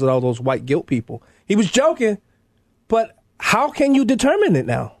 oh, because of all those white guilt people. He was joking, but how can you determine it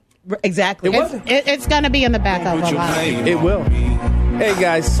now? Exactly. It's going to be in the back of a lot. It will. Hey,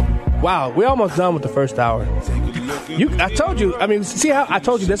 guys. Wow, we're almost done with the first hour. I told you. I mean, see how I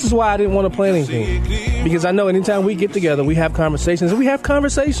told you. This is why I didn't want to play anything, because I know anytime we get together, we have conversations, and we have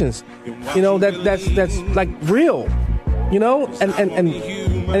conversations. You know that's like real. You know, and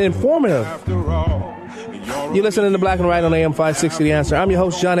informative. You're listening to Black and Right on AM 560 The Answer. I'm your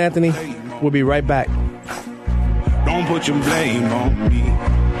host, John Anthony. We'll be right back. Don't put your blame on me.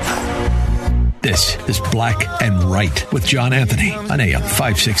 This is Black and Right with John Anthony on AM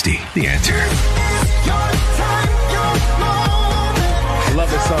 560 The Answer. I love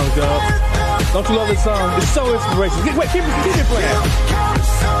this song, dog. Don't you love this song? It's so inspirational. Keep it playing.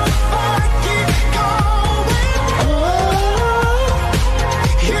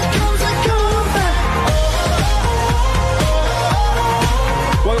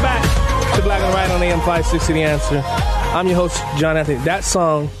 Welcome back to Black and Right on AM 560 The Answer. I'm your host, John Anthony. That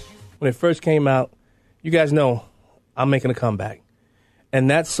song, when it first came out, you guys know I'm making a comeback. And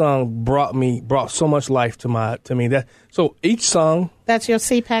that song brought so much life to me. So each song. That's your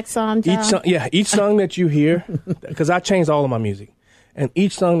CPAC song, John? Each song that you hear, because I changed all of my music. And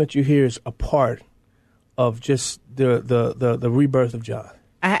each song that you hear is a part of just the rebirth of John.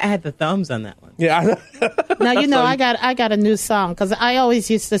 I had the thumbs on that one. Yeah. Now, you know, I got a new song, because I always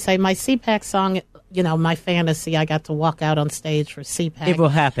used to say my CPAC song, you know, my fantasy, I got to walk out on stage for CPAC. It will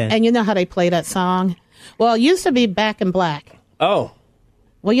happen. And you know how they play that song? Well, it used to be Back in Black. Oh.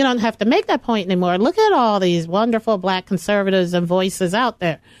 Well, you don't have to make that point anymore. Look at all these wonderful black conservatives and voices out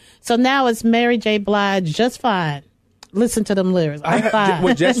there. So now it's Mary J. Blige, Just Fine. Listen to them lyrics. I'm fine.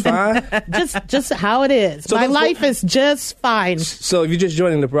 We're just fine? just how it is. So my life is just fine. So if you're just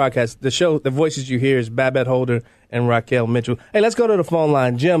joining the broadcast, the voices you hear is Babette Holder and Raquel Mitchell. Hey, let's go to the phone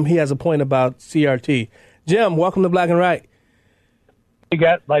line. Jim, he has a point about CRT. Jim, welcome to Black and Right. You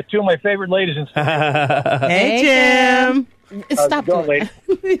got two of my favorite ladies in studio. Hey, Jim. Stop it.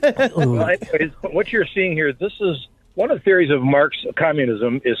 Well, anyways, what you're seeing here, this is one of the theories of Marxist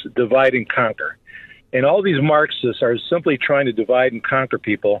communism is divide and conquer. And all these Marxists are simply trying to divide and conquer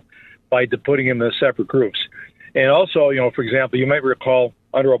people by putting them in separate groups. And also, you know, for example, you might recall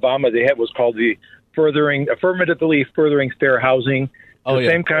under Obama, they had what's called the affirmatively furthering fair housing.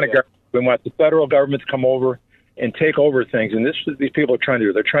 Same kind of government. We want the federal government to come over and take over things. And this is what these people are trying to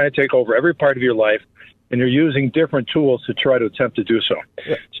do. They're trying to take over every part of your life, and they're using different tools to try to attempt to do so.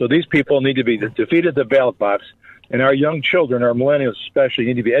 Yeah. So these people need to be defeated at the ballot box, and our young children, our millennials especially,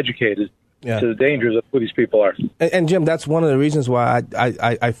 need to be educated to the dangers of who these people are. And Jim, that's one of the reasons why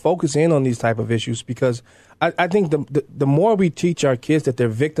I focus in on these type of issues, because I think the more we teach our kids that they're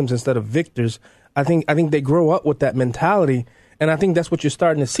victims instead of victors, I think they grow up with that mentality. And I think that's what you're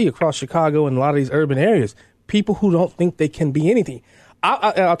starting to see across Chicago and a lot of these urban areas. People who don't think they can be anything.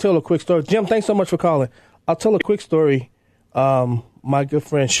 I'll tell a quick story. Jim, thanks so much for calling. I'll tell a quick story. My good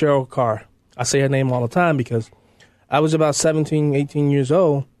friend Cheryl Carr, I say her name all the time because I was about 17, 18 years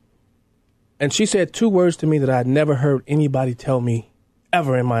old, and she said two words to me that I'd never heard anybody tell me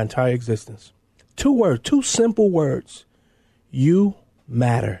ever in my entire existence. Two simple words. You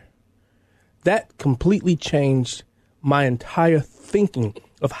matter. That completely changed my entire thinking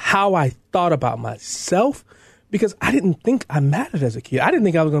of how I thought about myself, because I didn't think I mattered as a kid. I didn't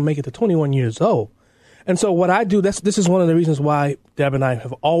think I was going to make it to 21 years old. And so what I do, this is one of the reasons why Deb and I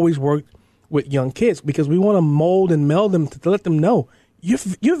have always worked with young kids, because we want to mold and meld them to let them know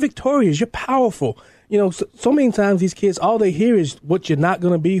you're victorious, you're powerful. You know, so many times these kids, all they hear is what you're not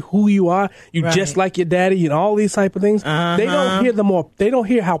going to be, who you are, just like your daddy, and all these type of things. Uh-huh. They don't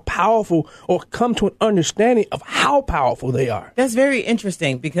hear how powerful, or come to an understanding of how powerful they are. That's very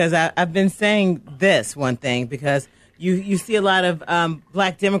interesting, because I've been saying this one thing, because you see a lot of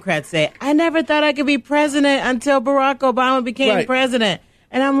black Democrats say, I never thought I could be president until Barack Obama became president.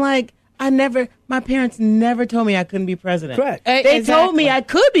 And I'm like, my parents never told me I couldn't be president. Correct. They told me I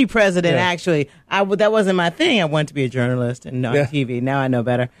could be president, actually. That wasn't my thing. I wanted to be a journalist and on TV. Now I know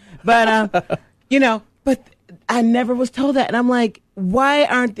better. But, but I never was told that. And I'm like, why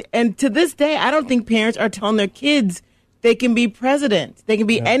and to this day, I don't think parents are telling their kids they can be president. They can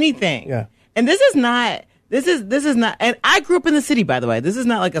be anything. Yeah. And this is not This is not, and I grew up in the city, by the way. This is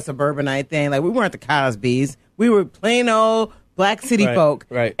not like a suburbanite thing. Like, we weren't the Cosbys. We were plain old black city folk.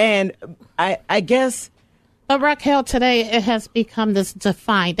 Right. And I guess. But Raquel, today it has become this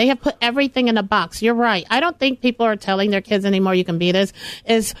defined. They have put everything in a box. You're right. I don't think people are telling their kids anymore you can be this.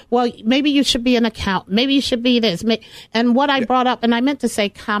 Well, maybe you should be an accountant. Maybe you should be this. And what I brought up, and I meant to say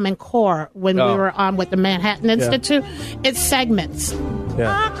Common Core when we were on with the Manhattan Institute, it's segments.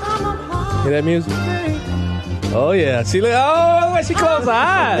 Yeah. Hear that music? Oh, yeah. See, look, she closed her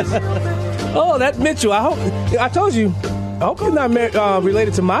eyes. Oh, that Mitchell. I told you. I hope you're not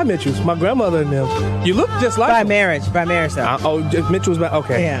related to my Mitchells, my grandmother and them. You look just like by marriage, though. Mitchell's back.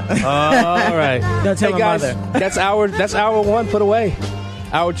 Okay. Yeah. All right. Don't tell my guys, mother. That's hour one put away.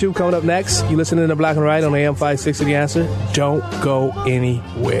 Hour two coming up next. You listening to Black and Right on AM 560 The Answer. Don't go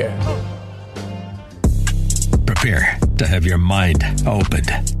anywhere. Prepare to have your mind opened.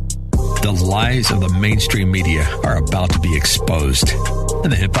 The lies of the mainstream media are about to be exposed,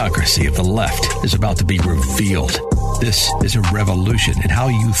 and the hypocrisy of the left is about to be revealed. This is a revolution in how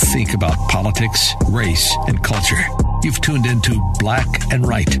you think about politics, race, and culture. You've tuned into Black and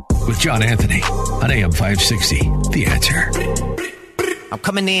Right with John Anthony on AM 560, The Answer. I'm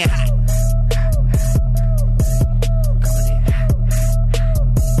coming in hot.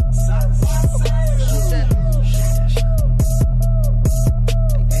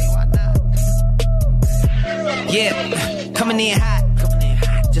 Yeah, coming in hot.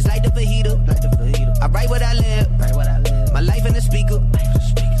 Just like the fajita. I write what I live. My life in the speaker.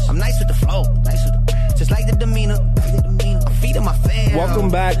 I'm nice with the flow. Just like the demeanor. I'm feeding my fam. Welcome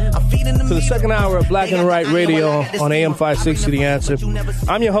back to the second hour of Black and Right Radio on AM 560 The Answer.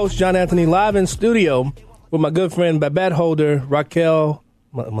 I'm your host, John Anthony, live in studio with my good friend, Babette Holder, Raquel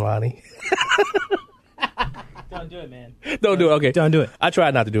Milani. Don't do it, man. Don't do it. Okay. Don't do it. I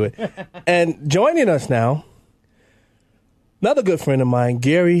tried not to do it. And joining us now, another good friend of mine,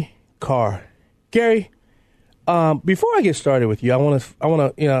 Gary Carr. Gary, before I get started with you, I want to,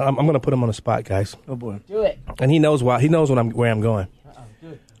 I'm going to put him on the spot, guys. Oh boy, do it. And he knows why. He knows where I'm going. Do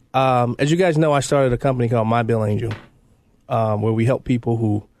it. As you guys know, I started a company called My Bill Angel, where we help people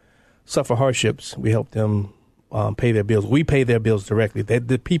who suffer hardships. We help them pay their bills. We pay their bills directly.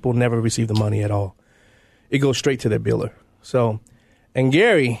 The people never receive the money at all. It goes straight to their biller. So, and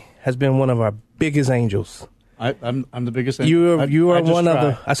Gary has been one of our biggest angels. I'm the biggest angel. You are one of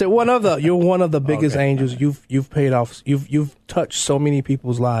the. I said one of the. You're one of the biggest angels. You've paid off. You've touched so many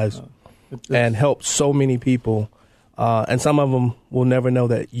people's lives and helped so many people, and some of them will never know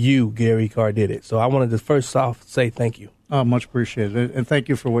that you, Gary Carr, did it. So I wanted to first off say thank you. Much appreciated, and thank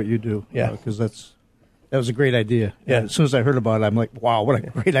you for what you do. Yeah, because that was a great idea. Yeah. As soon as I heard about it, I'm like, wow, what a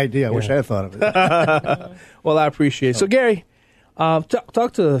great idea. I wish I had thought of it. Well, I appreciate it. So Gary.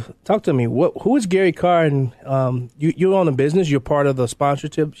 Talk to me. Who is Gary Carr? And you're on the business. You're part of the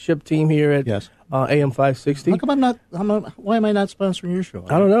sponsorship team here at AM 560. How come I'm not? Why am I not sponsoring your show?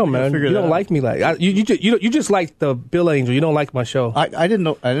 I don't know, man. You don't like me like you just like the Bill Angel. You don't like my show. I didn't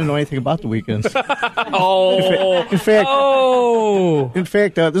know anything about the weekends. In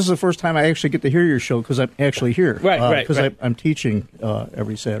fact, this is the first time I actually get to hear your show because I'm actually here. Right. Because I'm teaching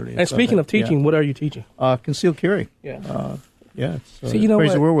every Saturday. And speaking of teaching, what are you teaching? Concealed carry. Yeah. Yeah, it's see, you know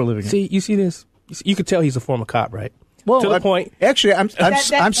crazy what? world we're living in. See, you see this? You could tell he's a former cop, right? Well, to the point. Actually, I'm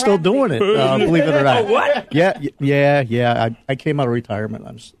still doing it. Believe it or not. What? Yeah. I came out of retirement.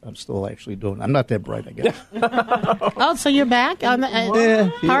 I'm still actually doing it. I'm not that bright, I guess. Oh, so you're back on the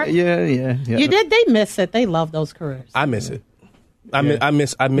Yeah. You did. They miss it. They love those careers. I miss it. I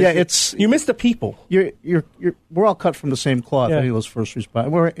miss. Yeah, it. You miss the people. We're all cut from the same cloth. Yeah. Any of those first responders.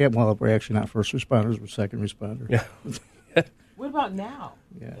 We're actually not first responders. We're second responders. Yeah. What about now?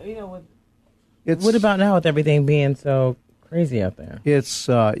 Yeah. You know, what about now with everything being so crazy out there? It's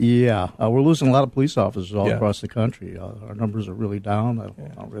we're losing a lot of police officers all across the country. Our numbers are really down. I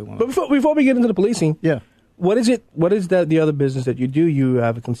don't really want to. But before we get into the policing, what is it? What is the other business that you do? You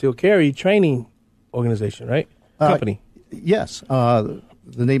have a concealed carry training organization, right? Company. Yes. The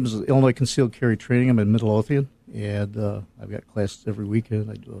name is Illinois Concealed Carry Training. I'm in Midlothian, and I've got classes every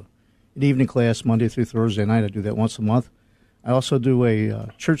weekend. I do an evening class Monday through Thursday night. I do that once a month. I also do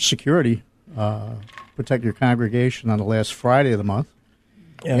a church security, protect your congregation on the last Friday of the month.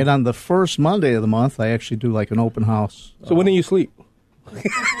 Yeah. And on the first Monday of the month, I actually do like an open house. So when do you sleep?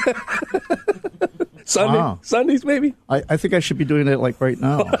 Sundays maybe? I think I should be doing that like right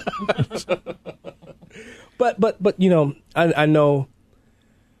now. But you know, I know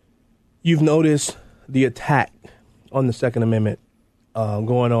you've noticed the attack on the Second Amendment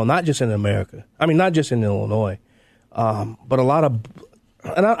going on, not just in America. I mean, not just in Illinois. But a lot of,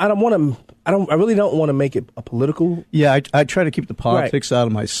 and I don't want to I really don't want to make it a political. Yeah, I try to keep the politics out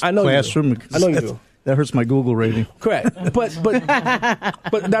of my classroom. I know you do. That hurts my Google rating. Correct, but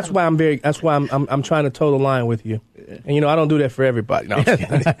that's why I'm trying to toe the line with you, and I don't do that for everybody. No, I'm just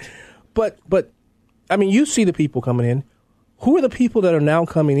kidding. but I mean, you see the people coming in. Who are the people that are now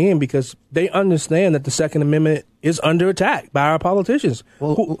coming in because they understand that the Second Amendment is under attack by our politicians?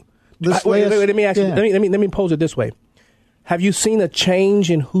 Well, let me ask you. Let me pose it this way. Have you seen a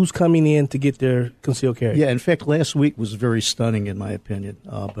change in who's coming in to get their concealed carry? Yeah, in fact, last week was very stunning in my opinion,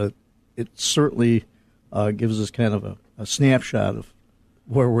 but it certainly gives us kind of a snapshot of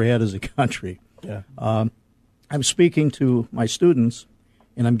where we're at as a country. Yeah. I'm speaking to my students,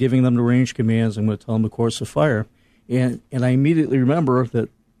 and I'm giving them the range commands. I'm going to tell them the course of fire. And I immediately remember that,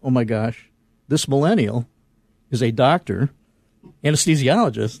 oh, my gosh, this millennial is a doctor,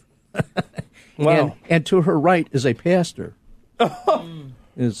 anesthesiologist, wow. and to her right is a pastor,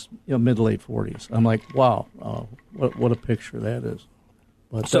 is mid to late 40s. I'm like, wow, what a picture that is.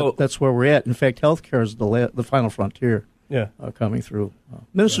 But that's where we're at. In fact, healthcare is the final frontier. Yeah, coming through.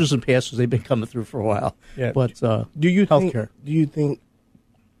 Ministers and pastors, they've been coming through for a while. Yeah, but healthcare. Do you think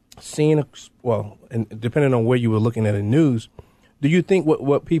seeing and depending on where you were looking at the news, do you think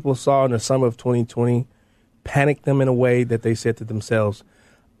what people saw in the summer of 2020 panicked them in a way that they said to themselves,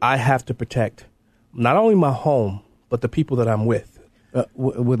 I have to protect not only my home, but the people that I'm with?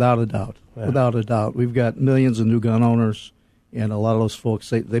 Without a doubt. Yeah. Without a doubt. We've got millions of new gun owners, and a lot of those folks,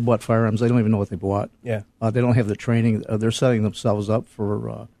 they bought firearms. They don't even know what they bought. Yeah. They don't have the training. They're setting themselves up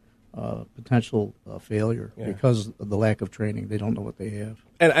for potential failure because of the lack of training. They don't know what they have.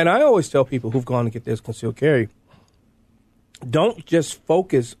 And I always tell people who've gone to get this concealed carry, don't just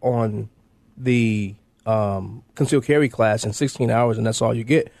focus on the concealed carry class in 16 hours and that's all you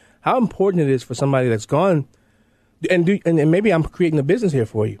get. How important it is for somebody that's gone, and maybe I'm creating a business here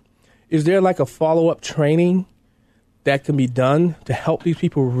for you. Is there like a follow-up training that can be done to help these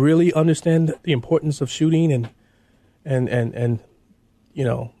people really understand the importance of shooting and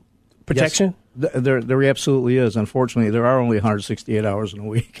protection? Yes, there absolutely is. Unfortunately, there are only 168 hours in a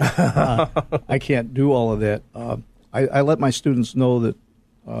week. I can't do all of that. I let my students know that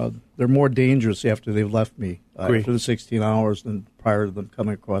they're more dangerous after they've left me after the 16 hours than prior to them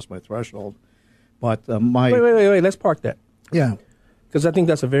coming across my threshold. But wait, let's park that. Yeah, because I think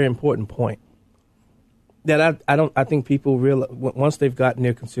that's a very important point. That I think people realize once they've gotten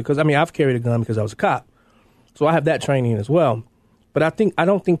their concealed. Because I've carried a gun because I was a cop, so I have that training as well. But I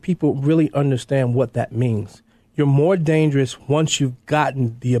don't think people really understand what that means. You're more dangerous once you've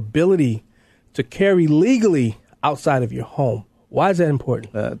gotten the ability to carry legally outside of your home. Why is that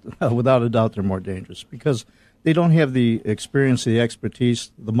important? Without a doubt, they're more dangerous because they don't have the experience, the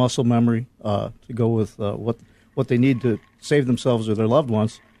expertise, the muscle memory to go with what they need to save themselves or their loved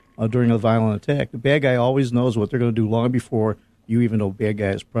ones during a violent attack. The bad guy always knows what they're going to do long before you even know the bad guy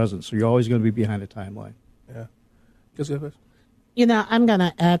is present. So you're always going to be behind a timeline. Yeah. I'm going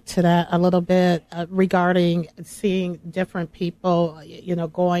to add to that a little bit regarding seeing different people,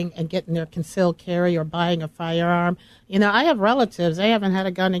 going and getting their concealed carry or buying a firearm. I have relatives. They haven't had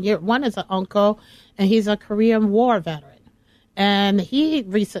a gun in years. One is an uncle, and he's a Korean War veteran. And he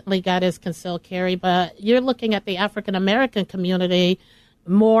recently got his concealed carry, but you're looking at the African-American community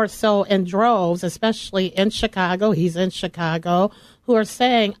more so in droves, especially in Chicago. He's in Chicago, who are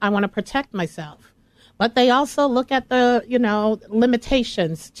saying, I want to protect myself. But they also look at the,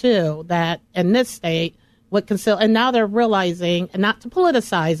 limitations, too, that in this state would conceal. And now they're realizing, and not to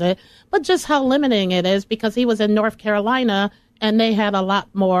politicize it, but just how limiting it is because he was in North Carolina and they had a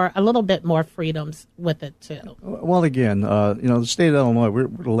little bit more freedoms with it, too. Well, again, the state of Illinois, we're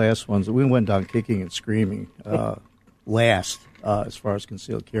the last ones. We went down kicking and screaming last as far as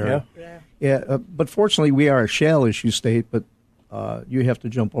concealed carry. Yeah. But fortunately, we are a shall issue state, but you have to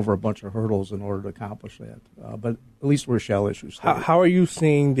jump over a bunch of hurdles in order to accomplish that. But at least we're a shall issue state. How are you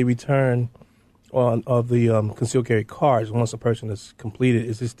seeing the return of the concealed carry cards once a person is completed?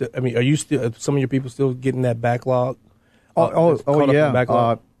 Is this? Are you still? Some of your people still getting that backlog?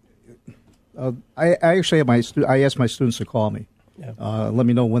 Yeah. I actually have I asked my students to call me. Yeah. Let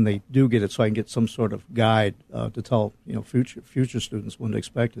me know when they do get it, so I can get some sort of guide to tell future students when to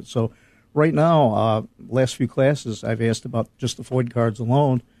expect it. So. Right now, last few classes, I've asked about just the FOID cards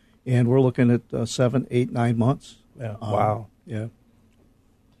alone, and we're looking at 7, 8, 9 months. Yeah. Wow. Yeah.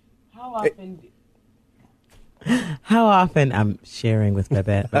 How often, I'm sharing with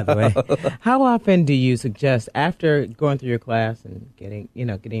Babette, by the way, how often do you suggest, after going through your class and getting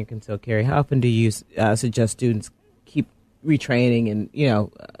your concealed carry, how often do you suggest students keep retraining and,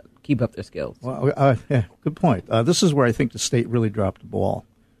 keep up their skills? Well, good point. This is where I think the state really dropped the ball.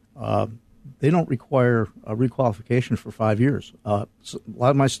 they don't require a requalification for 5 years. So a lot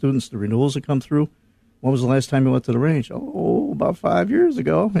of my students, the renewals that come through, when was the last time you went to the range? Oh, about 5 years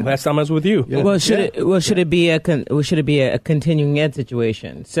ago. Last time I was with you. Yeah. Well, should it be a continuing ed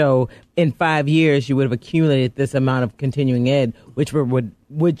situation? So in 5 years, you would have accumulated this amount of continuing ed, which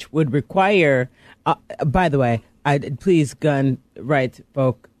would require. By the way, please, gun rights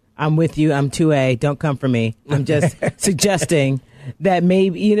folk, I'm with you. I'm 2A. Don't come for me. I'm just suggesting that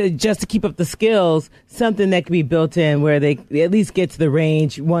maybe, just to keep up the skills, something that could be built in where they at least get to the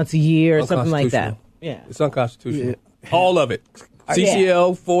range once a year or something like that. Yeah, it's unconstitutional. Yeah. All of it.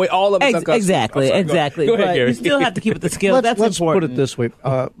 CCL, FOIA, all of it's unconstitutional. Exactly. Go ahead, but Gary. you still have to keep up the skills. That's let's important. Put it this way.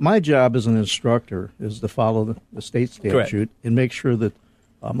 My job as an instructor is to follow the state statute Correct. and make sure that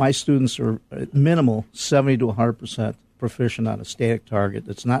my students are at minimal 70 to 100% proficient on a static target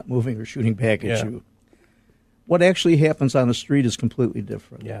that's not moving or shooting back at you. What actually happens on the street is completely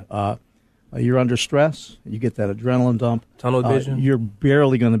different. Yeah. You're under stress. You get that adrenaline dump. Tunnel vision. You're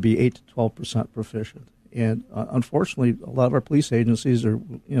barely going to be 8 to 12% proficient. And unfortunately, a lot of our police agencies are,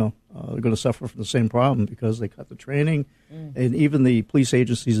 going to suffer from the same problem because they cut the training. And even the police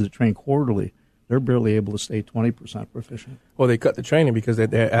agencies that train quarterly, they're barely able to stay 20% proficient. Well, they cut the training because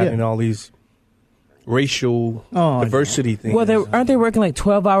they're adding all these racial diversity things. Well, aren't they working like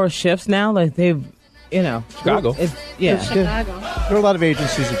 12-hour shifts now? Like they've, Chicago. Chicago. There are a lot of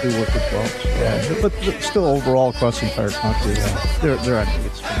agencies that do work with 12. Yeah. But still, overall, across the entire country, they're at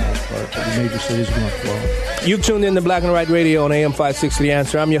rates for the most part. But the major cities are going 12. You've tuned in to Black and White Radio on AM 560 The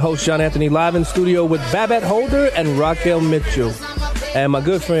Answer. I'm your host, John Anthony, live in studio with Babette Holder and Raquel Mitchell. And my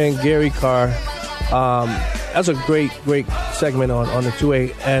good friend, Gary Carr. That's a great segment on the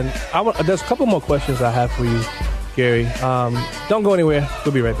 2A. And there's a couple more questions I have for you, Gary. Don't go anywhere.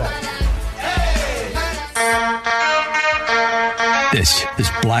 We'll be right back. This is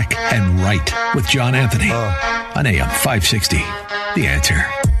Black and Right with John Anthony on AM 560. The Answer.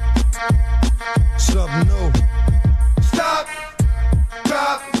 Something new. Stop,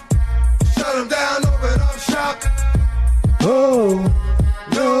 drop, shut them down, open up shop. Oh,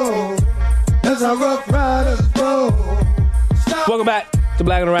 no, as our Rough Riders go. Welcome back to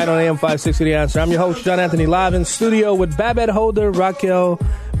Black and Right on AM 560 The Answer. I'm your host, John Anthony, live in studio with Babette Holder, Raquel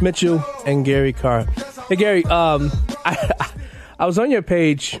Mitchell, and Gary Carr. Hey, Gary, I was on your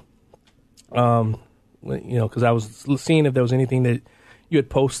page, because I was seeing if there was anything that you had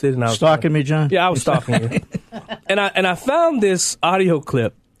posted, and I was stalking me, John. Yeah, I was stalking you, and I found this audio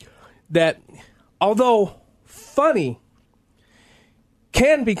clip that, although funny,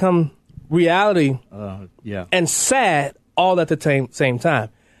 can become reality, and sad all at the same time,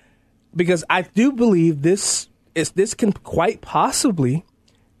 because I do believe this can quite possibly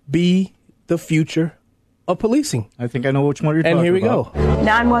be the future of policing. I think I know which one you're talking about. And here we go.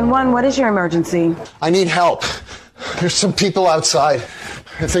 911, what is your emergency? I need help. There's some people outside.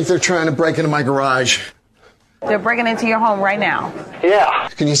 I think they're trying to break into my garage. They're breaking into your home right now. Yeah.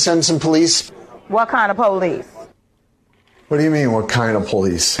 Can you send some police? What kind of police? What do you mean, what kind of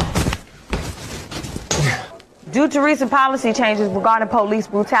police? Due to recent policy changes regarding police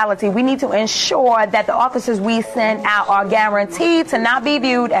brutality, we need to ensure that the officers we send out are guaranteed to not be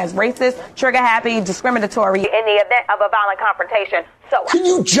viewed as racist, trigger-happy, discriminatory in the event of a violent confrontation. So, can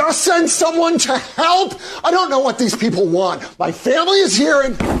you just send someone to help? I don't know what these people want. My family is here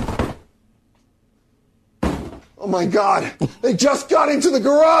and... Oh my God, they just got into the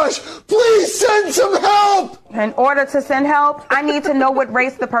garage. Please send some help. In order to send help, I need to know what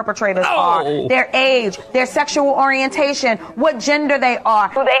race the perpetrators are, their age, their sexual orientation, what gender they are.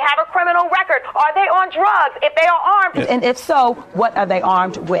 Do they have a criminal record? Are they on drugs? If they are armed, and if so, what are they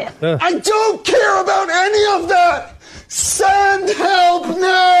armed with? I don't care about any of that. Send help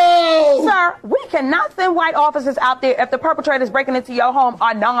now! Sir, we cannot send white officers out there if the perpetrators breaking into your home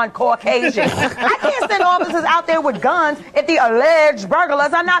are non-Caucasian. I can't send officers out there with guns if the alleged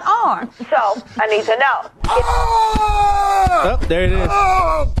burglars are not armed. So, I need to know. Oh, there it is.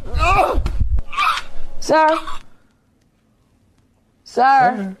 Sir?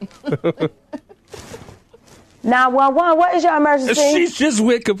 Sir? 911, what is your emergency? She's just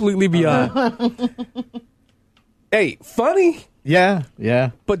went completely beyond. Hey, funny? Yeah.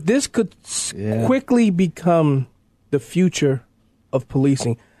 But this could quickly become the future of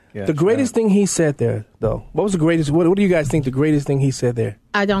policing. Yeah, the greatest thing he said there, though, what was the greatest? What do you guys think the greatest thing he said there?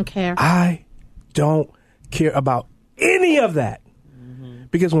 I don't care. I don't care about any of that. Mm-hmm.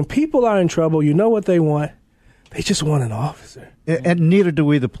 Because when people are in trouble, you know what they want? They just want an officer. And neither do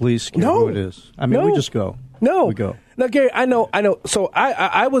we, the police, care who it is. I mean, we just go. We go. Now, Gary, I know. So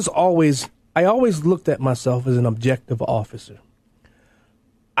I always looked at myself as an objective officer.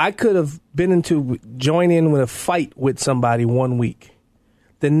 I could have joined in with a fight with somebody one week.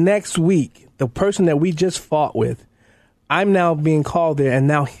 The next week, the person that we just fought with, I'm now being called there, and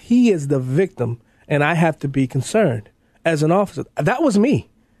now he is the victim, and I have to be concerned as an officer. That was me.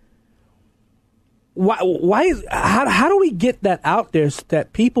 How do we get that out there so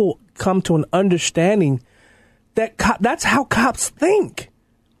that people come to an understanding that that's how cops think?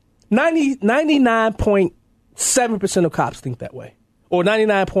 99.7% of cops think that way, or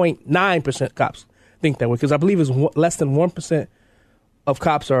 99.9% cops think that way, because I believe it's less than 1% of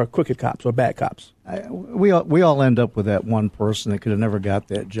cops are crooked cops or bad cops. We all end up with that one person that could have never got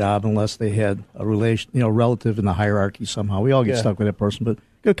that job unless they had a relative in the hierarchy somehow. We all get stuck with that person, but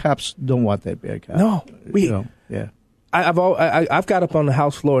good cops don't want that bad cop. No, yeah. I've got up on the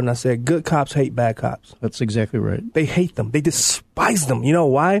House floor and I said, good cops hate bad cops. That's exactly right. They hate them. They despise them. You know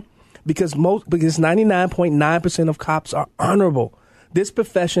why? Because 99.9% of cops are honorable. This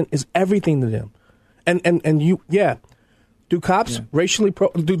profession is everything to them. And you, do cops racially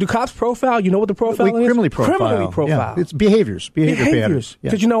do cops profile? You know what the profile is? Criminally profile. Criminally profile. Yeah. It's behaviors patterns.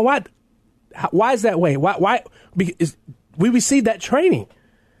 Because you know what? Why is that way? Why? Because we receive that training.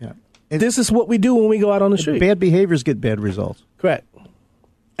 Yeah. This is what we do when we go out on the street. Bad behaviors get bad results. Correct.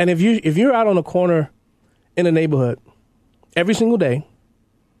 And if you're out on a corner in a neighborhood every single day,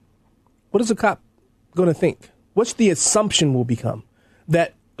 what is a cop going to think? What's the assumption will become?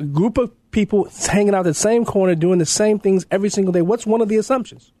 That a group of people hanging out the same corner doing the same things every single day. What's one of the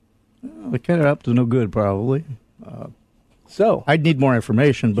assumptions? They're kind of up to no good, probably. So I'd need more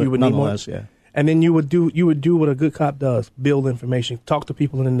information, but nonetheless, yeah. And then you would do what a good cop does: build information, talk to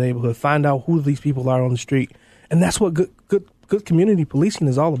people in the neighborhood, find out who these people are on the street, and that's what good community policing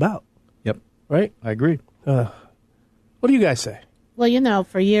is all about. Yep, right. I agree. What do you guys say? Well,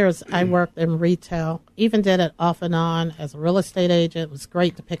 for years I worked in retail, even did it off and on as a real estate agent. It was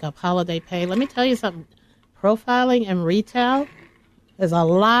great to pick up holiday pay. Let me tell you something. Profiling in retail is a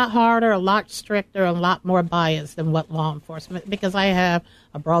lot harder, a lot stricter, and a lot more biased than what law enforcement, because I have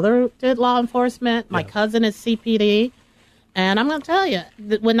a brother who did law enforcement. My cousin is CPD. And I'm going to tell you,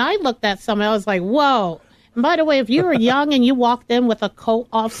 that when I looked at something, I was like, whoa. And by the way, if you were young and you walked in with a coat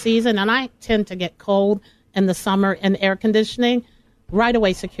off season, and I tend to get cold in the summer and air conditioning, right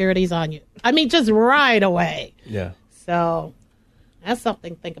away, security's on you. I mean, just right away. Yeah. So that's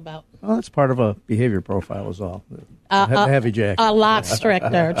something to think about. Well, that's part of a behavior profile is all. Heavy jacket. A lot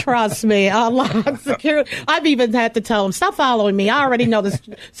stricter. Trust me. A lot security. I've even had to tell them, stop following me. I already know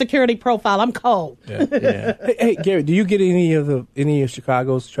the security profile. I'm cold. Yeah. Hey, Gary, do you get any of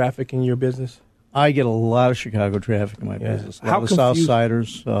Chicago's traffic in your business? I get a lot of Chicago traffic in my business. A lot of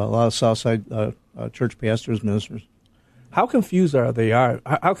Southsiders, a lot of Southside church pastors, ministers. How confused are they?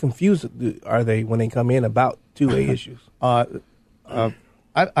 How confused are they when they come in about 2A issues? I'm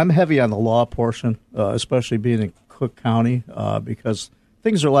heavy on the law portion, especially being in Cook County, because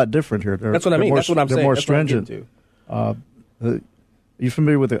things are a lot different here. That's what I mean. That's what I'm saying. They're more That's stringent. Are you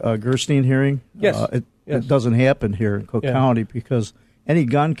familiar with the Gerstein hearing? Yes. It doesn't happen here in Cook County because any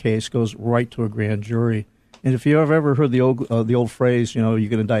gun case goes right to a grand jury. And if you've ever heard the old phrase, you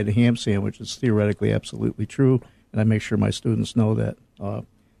can indict a ham sandwich, it's theoretically absolutely true. And I make sure my students know that.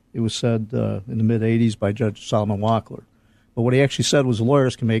 It was said in the mid-'80s by Judge Solomon Wackler. But what he actually said was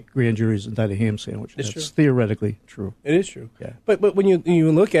lawyers can make grand juries indict a ham sandwich. That's theoretically true. It is true. Yeah. But when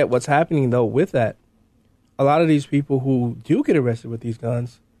you look at what's happening, though, with that, a lot of these people who do get arrested with these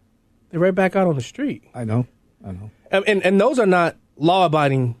guns, they're right back out on the street. I know. And those are not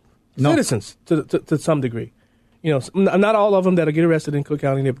law-abiding citizens to some degree. Not all of them that get arrested in Cook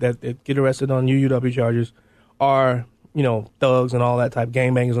County that get arrested on UUW charges are, thugs and all that type,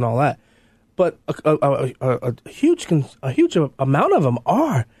 gangbangers and all that. But a huge amount of them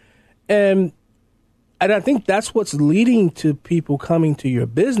are. And I think that's what's leading to people coming to your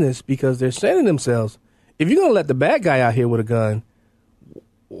business, because they're saying to themselves, if you're going to let the bad guy out here with a gun,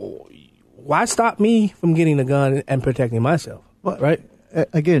 why stop me from getting a gun and protecting myself? Well, right?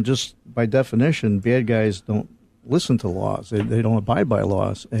 Again, just by definition, bad guys don't listen to laws. They don't abide by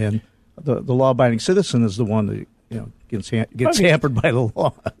laws. And the law-abiding citizen is the one that gets hampered by the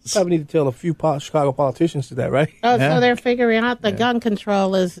laws. Probably need to tell a few Chicago politicians to that, right? So they're figuring out the gun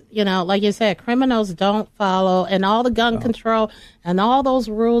control is, like you said, criminals don't follow, and all the gun control and all those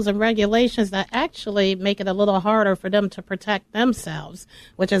rules and regulations that actually make it a little harder for them to protect themselves,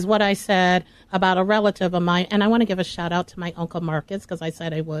 which is what I said about a relative of mine. And I want to give a shout out to my Uncle Marcus, because I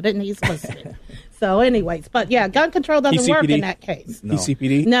said I would, and he's listening. So anyways, but yeah, gun control doesn't work in that case. No.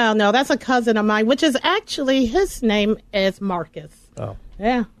 CPD? No, that's a cousin of mine, which is actually, his name is Marcus. Oh.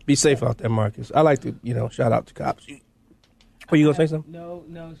 Yeah. Be safe out there, Marcus. I like to, shout out to cops. Are you gonna say something?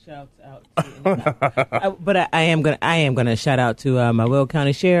 No shouts out. But I am gonna shout out to my Will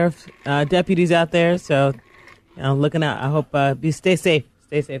County Sheriff deputies out there. So, looking out. I hope stay safe.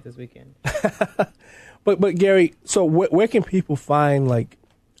 Stay safe this weekend. But Gary, so where can people find like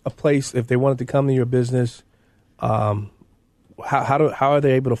a place if they wanted to come to your business? How are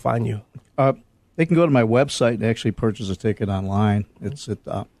they able to find you? They can go to my website and actually purchase a ticket online. It's at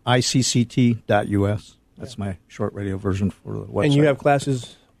icct.us. That's my short radio version for the website. And you have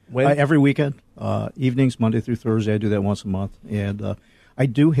classes when? Every weekend, evenings, Monday through Thursday. I do that once a month. And I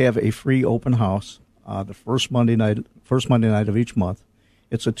do have a free open house the first Monday night of each month.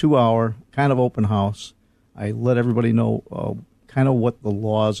 It's a 2-hour kind of open house. I let everybody know kind of what the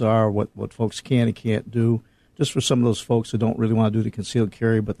laws are, what folks can and can't do, just for some of those folks who don't really want to do the concealed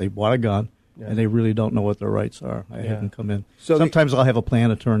carry, but they bought a gun. Yeah. And they really don't know what their rights are. I have them come in. So sometimes I'll have a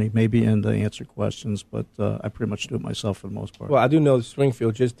plan attorney maybe in to answer questions, but I pretty much do it myself for the most part. Well, I do know that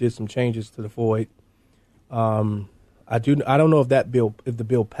Springfield just did some changes to the 408. I don't know if the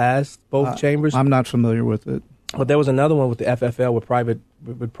bill passed both chambers. I'm not familiar with it. But there was another one with the FFL with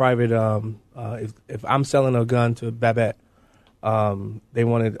private. If I'm selling a gun to Babette, they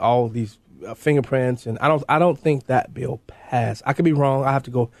wanted all these fingerprints, and I don't think that bill passed. I could be wrong. I have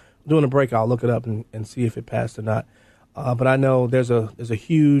to go. During the break, I'll look it up and see if it passed or not. But I know there's a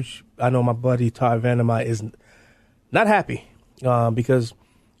huge. I know my buddy Todd Vandermeer is not happy because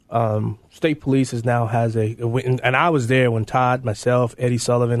state police has and I was there when Todd, myself, Eddie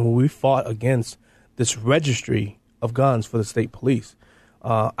Sullivan, when we fought against this registry of guns for the state police.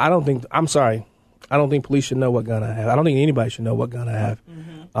 I don't think police should know what gun I have. I don't think anybody should know what gun I have.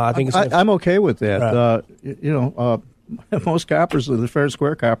 Mm-hmm. I'm okay with that. Right. Most coppers, the fair and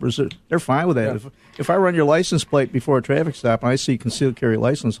square coppers, they're fine with that. Yeah. If I run your license plate before a traffic stop and I see concealed carry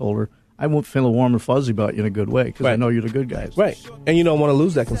license holder, I won't feel warm and fuzzy about you in a good way because I know you're the good guys. Right. And you don't want to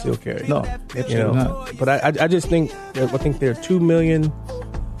lose that concealed carry. No, absolutely not. But I just think there are 2 million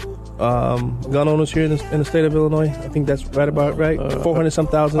gun owners here in the state of Illinois. I think that's right about right. 400-some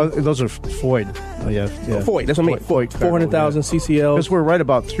thousand. Those are FOID. Yeah. FOID. That's what I mean. FOID. 400,000 CCLs. Because we're right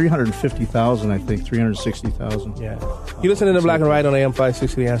about 350,000. I think 360,000. Yeah. You listen to Black and White on AM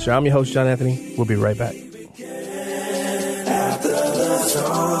 560 The Answer. I'm your host, John Anthony. We'll be right back.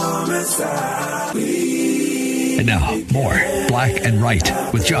 And now more Black and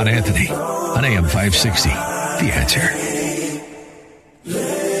Right with John Anthony on AM 560 The Answer.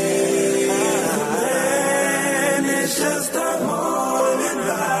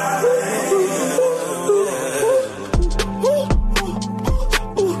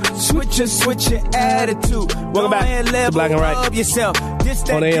 Switch your attitude. Welcome back to Black and Right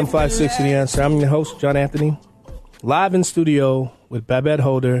on AM 560 The Answer. I'm your host, John Anthony, live in studio with Babette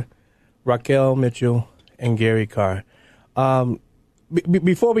Holder, Raquel Mitchell, and Gary Carr.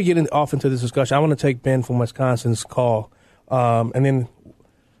 Before we get off into this discussion, I want to take Ben from Wisconsin's call, and then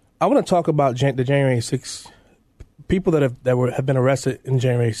I want to talk about the January 6th people that have been arrested in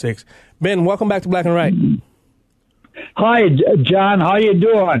January 6th. Ben, welcome back to Black and Right. Hi, John. How you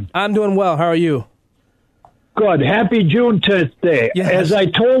doing? I'm doing well. How are you? Good. Happy Juneteenth Day. Yes. As I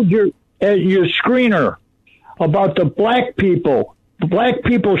told your screener about the black people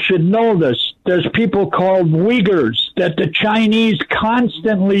should know this. There's people called Uyghurs that the Chinese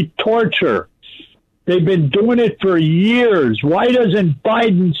constantly torture. They've been doing it for years. Why doesn't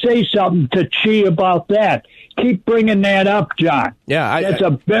Biden say something to Xi about that? Keep bringing that up, John. Yeah, that's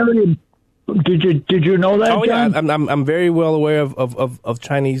a very. Did you know that? Oh John? Yeah, I'm very well aware of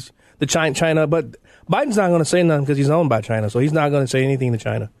China, but Biden's not going to say nothing because he's owned by China, so he's not going to say anything to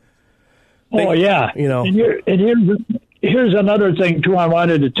China. Yeah, And here's another thing too. I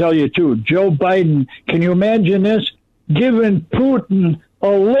wanted to tell you too. Joe Biden, can you imagine this? Giving Putin a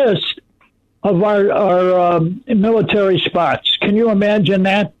list of our military spots. Can you imagine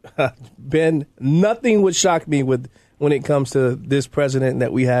that? Ben, nothing would shock me when it comes to this president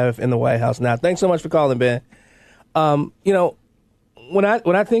that we have in the White House now. Thanks so much for calling, Ben. When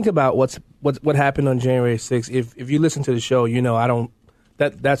I think about what happened on January 6th, if you listen to the show,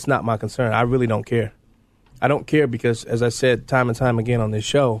 that's not my concern. I really don't care. I don't care because, as I said time and time again on this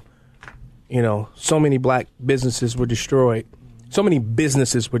show, so many black businesses were destroyed. So many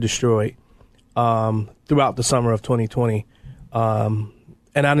businesses were destroyed throughout the summer of 2020.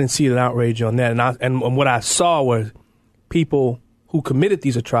 And I didn't see an outrage on that. And what I saw was people who committed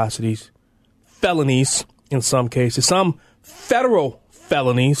these atrocities, felonies in some cases, some federal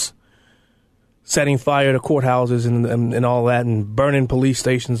felonies, setting fire to courthouses and all that, and burning police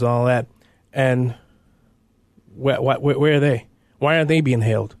stations and all that. And where are they? Why aren't they being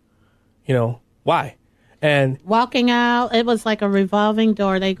held? Why? And walking out, it was like a revolving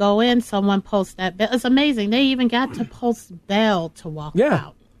door. They go in, someone posts that bell. It's amazing. They even got to post bail to walk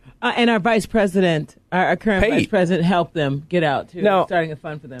out. And our vice president, our current vice president, helped them get out, too, starting a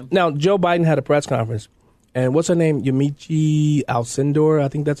fund for them. Now, Joe Biden had a press conference, and what's her name? Yamiche Alcindor, I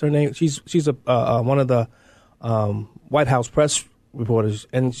think that's her name. She's one of the White House press reporters,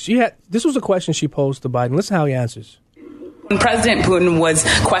 and this was a question she posed to Biden. Listen how he answers. When President Putin was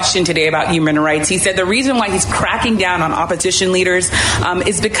questioned today about human rights, he said the reason why he's cracking down on opposition leaders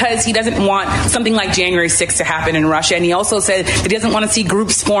is because he doesn't want something like January 6th to happen in Russia. And he also said that he doesn't want to see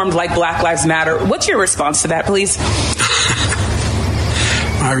groups formed like Black Lives Matter. What's your response to that, please?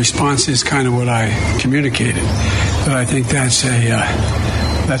 My response is kind of what I communicated, but I think that's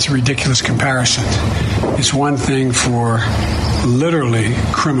a ridiculous comparison. It's one thing for literally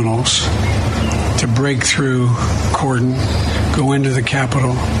criminals to break through cordon, go into the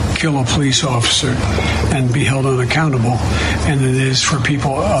Capitol, kill a police officer, and be held unaccountable. And it is for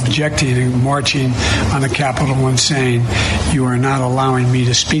people objecting and marching on the Capitol and saying, you are not allowing me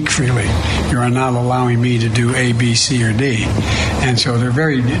to speak freely. You are not allowing me to do A, B, C, or D. And so they're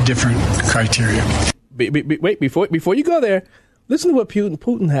very different criteria. Wait, before you go there, listen to what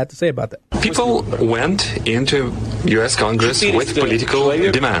Putin had to say about that. People went into U.S. Congress with political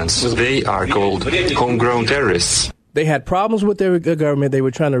demands. They are called homegrown terrorists. They had problems with their government. They were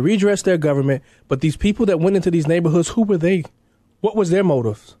trying to redress their government. But these people that went into these neighborhoods, who were they? What was their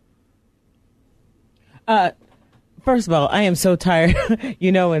motives? First of all, I am so tired.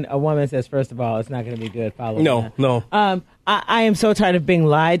 When a woman says, first of all, it's not going to be good. Follow that. No. I am so tired of being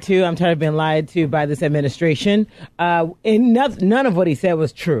lied to. I'm tired of being lied to by this administration. And none of what he said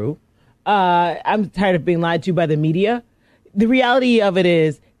was true. I'm tired of being lied to by the media. The reality of it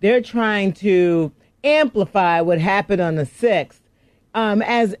is they're trying to amplify what happened on the 6th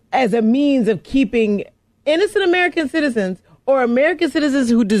as a means of keeping innocent American citizens or American citizens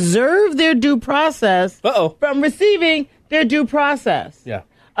who deserve their due process from receiving their due process. Yeah.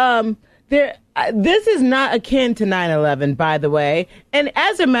 This is not akin to 9/11, by the way. And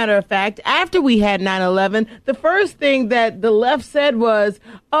as a matter of fact, after we had 9/11, the first thing that the left said was,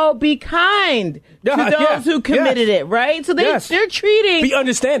 be kind to those who committed it, right? So they're treating... Be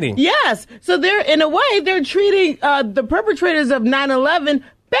understanding. Yes. So in a way, they're treating the perpetrators of 9/11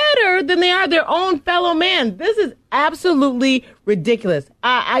 better than they are their own fellow man. This is absolutely ridiculous.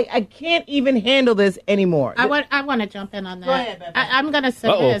 I can't even handle this anymore. I want to jump in on that. Go ahead, Beth. I'm going to say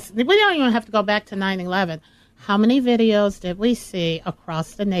this. We don't even have to go back to 9/11. How many videos did we see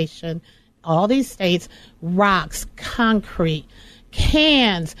across the nation, all these states, rocks, concrete,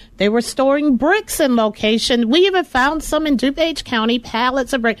 cans? They were storing bricks in location. We even found some in DuPage County,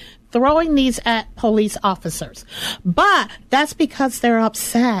 pallets of bricks, throwing these at police officers. But that's because they're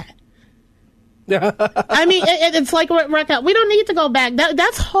upset. I mean, it's like we don't need to go back.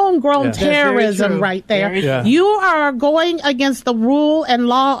 That's homegrown terrorism right there. Yeah. You are going against the rule and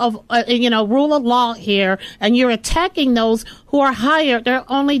law of rule of law here, and you're attacking those who are hired. Their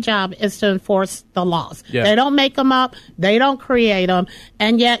only job is to enforce the laws. Yeah. They don't make them up. They don't create them.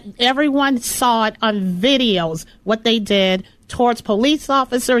 And yet everyone saw it on videos what they did towards police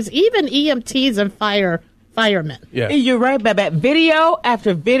officers, even EMTs and firemen. Yeah. You're right, Babette. Video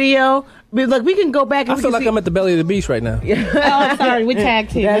after video. Look, we can go back. And I feel like I'm at the belly of the beast right now. Oh, sorry, we tag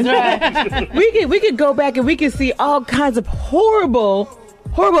team. That's right. we could go back and we can see all kinds of horrible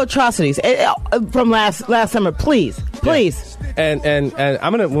atrocities from last summer. Please. And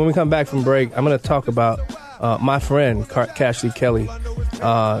I'm gonna, when we come back from break, I'm gonna talk about my friend Cashley Kelly.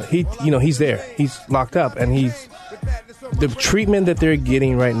 He's there. He's locked up, and the treatment that they're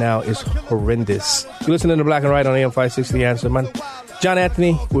getting right now is horrendous. You're listening to Black and Right on AM 560 The Answer. John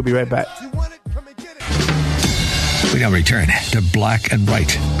Anthony, we'll be right back. We now return to Black and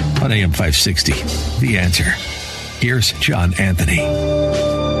Right on AM 560 The Answer. Here's John Anthony.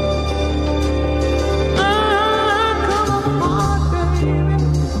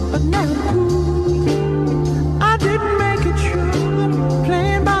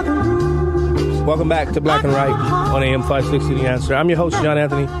 Welcome back to Black and Right on AM 560 The Answer. I'm your host, John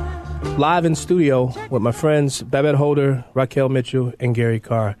Anthony, live in studio with my friends Babette Holder, Raquel Mitchell, and Gary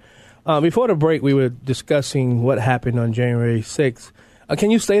Carr. Before the break, we were discussing what happened on January 6th.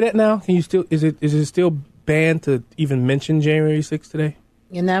 Can you say that now? Can you still? Is it still banned to even mention January 6th today?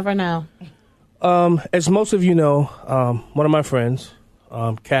 You never know. As most of you know, one of my friends,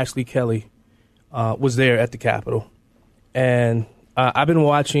 Cashley Kelly, was there at the Capitol, and I've been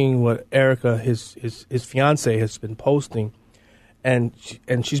watching what Erica, his fiance, has been posting, and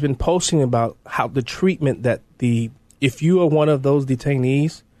she's been posting about how the treatment that if you are one of those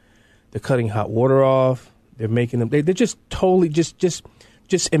detainees, They're cutting hot water off. They're making them. They're just totally just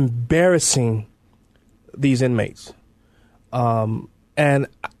embarrassing these inmates. And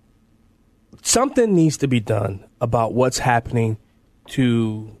something needs to be done about what's happening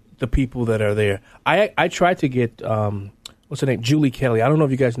to the people that are there. I tried to get what's her name, Julie Kelly. I don't know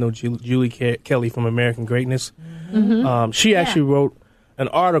if you guys know Julie Kelly from American Greatness. Mm-hmm. She actually wrote an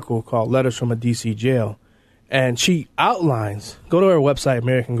article called "Letters from a DC Jail," and she outlines. Go to her website,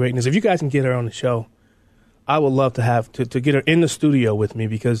 American Greatness. If you guys can get her on the show, I would love to have to get her in the studio with me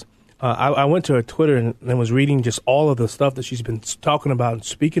because I went to her Twitter and was reading just all of the stuff that she's been talking about and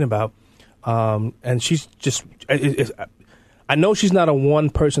speaking about. And she's just, I know she's not a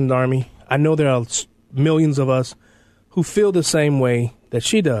one-person army. I know there are millions of us who feel the same way that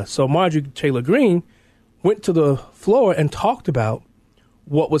she does. So Marjorie Taylor Greene went to the floor and talked about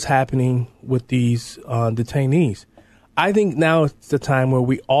what was happening with these detainees. I think now it's the time where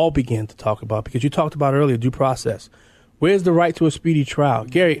we all begin to talk about, because you talked about earlier, due process. Where's the right to a speedy trial?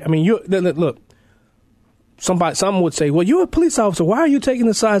 Gary, I mean, look, some would say, well, you're a police officer. Why are you taking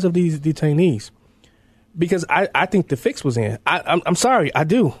the sides of these detainees? Because I think the fix was in. I'm sorry, I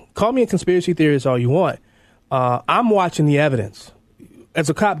do. Call me a conspiracy theorist all you want. I'm watching the evidence. As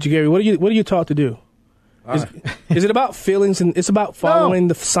a cop, Gary, what are you taught to do? Is it about feelings and it's about following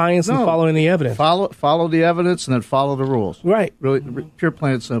the science and following the evidence? Follow the evidence and then follow the rules. Right. Really, pure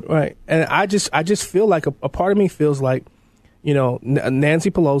plain and simple. Right. And I just feel like a part of me feels like,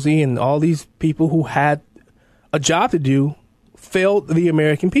 Nancy Pelosi and all these people who had a job to do failed the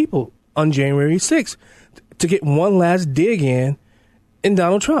American people on January 6th to get one last dig in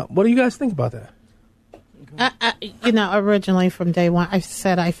Donald Trump. What do you guys think about that? Originally from day one, I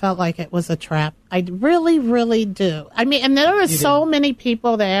said I felt like it was a trap. I really, really do. I mean, and there were so many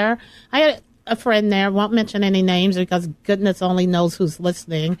people there. I had a friend there, won't mention any names because goodness only knows who's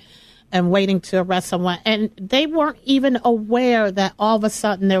listening and waiting to arrest someone. And they weren't even aware that all of a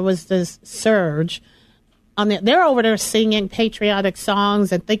sudden there was this surge. They're over there singing patriotic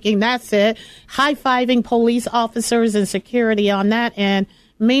songs and thinking that's it, high-fiving police officers and security on that end.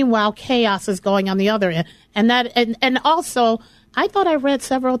 Meanwhile, chaos is going on the other end. And also, I thought I read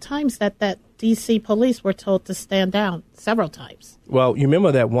several times that D.C. police were told to stand down several times. Well, you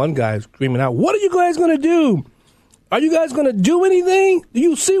remember that one guy screaming out, what are you guys going to do? Are you guys going to do anything? Do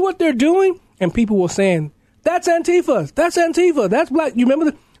you see what they're doing? And people were saying, that's Antifa. That's Antifa. That's black. You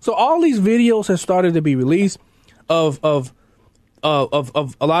remember that? So all these videos have started to be released of a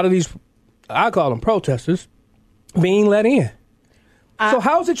lot of these, I call them protesters, being let in. So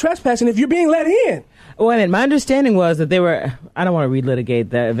how is it trespassing if you're being let in? Well, I mean, my understanding was that they were. I don't want to relitigate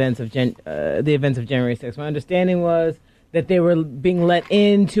the events of January 6th. My understanding was that they were being let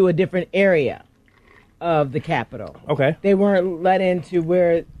into a different area of the Capitol. Okay. They weren't let into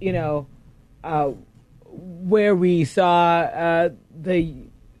where where we saw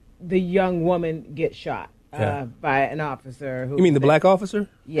the young woman get shot by an officer. You mean the black officer?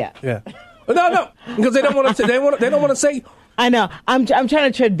 Yeah. Yeah. No, because they don't want to. They don't want to say. I know. I'm trying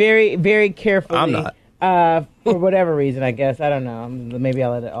to tread very, very carefully. I'm not. For whatever reason, I guess. I don't know. Maybe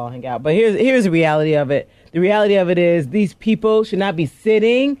I'll let it all hang out. But here's the reality of it. The reality of it is these people should not be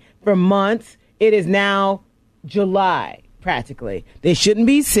sitting for months. It is now July, practically. They shouldn't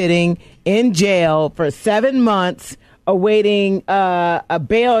be sitting in jail for 7 months awaiting a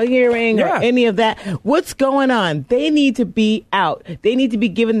bail hearing or any of that. What's going on? They need to be out. They need to be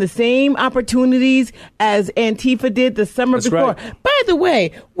given the same opportunities as Antifa did the summer before. Right. By the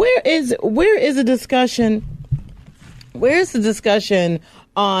way, where is the discussion? Where's the discussion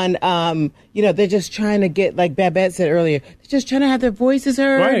on they're just trying to get, like Babette said earlier, they're just trying to have their voices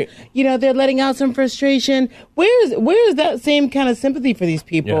heard. Right. They're letting out some frustration. Where's that same kind of sympathy for these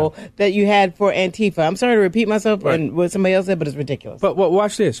people that you had for Antifa? I'm sorry to repeat myself and what somebody else said, but it's ridiculous. But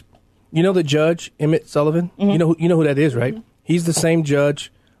watch this. You know the judge, Emmett Sullivan? Mm-hmm. You know who that is, right? Mm-hmm. He's the same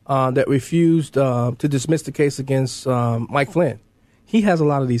judge that refused to dismiss the case against Mike Flynn. He has a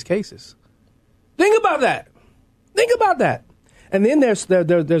lot of these cases. Think about that. And then there's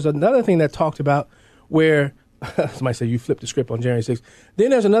another thing that talked about where somebody said you flipped the script on January 6th. Then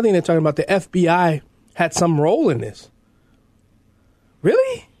there's another thing that talking about the FBI had some role in this.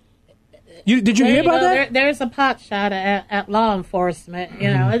 Really? Did you hear about that? There's a pot shot at law enforcement.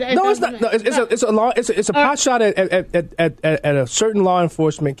 It's not. No, it's a pot shot at a certain law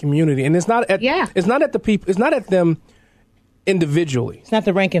enforcement community, and it's not at. Yeah. It's not at the people. It's not at them individually. It's not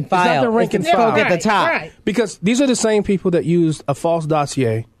the rank and file. It's not the rank and file at the top. Right. Because these are the same people that used a false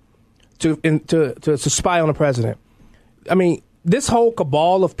dossier to spy on the president. I mean, this whole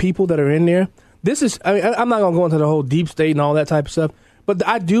cabal of people that are in there. This is. I mean, I'm not going to go into the whole deep state and all that type of stuff. But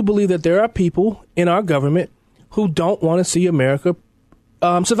I do believe that there are people in our government who don't want to see America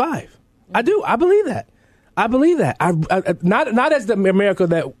survive. I do. I believe that. I believe that. Not as the America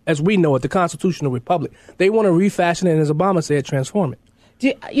that as we know it, the constitutional republic. They want to refashion it, and as Obama said, transform it.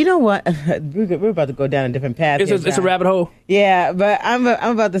 You know what? We're about to go down a different path. It's a rabbit hole. Yeah, but I'm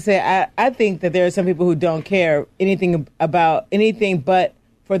about to say I think that there are some people who don't care anything about anything but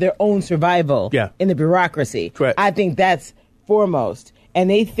for their own survival in the bureaucracy. Correct. I think that's foremost. And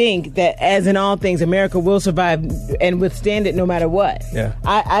they think that, as in all things, America will survive and withstand it no matter what. Yeah.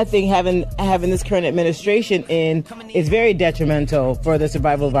 I think having this current administration in is very detrimental for the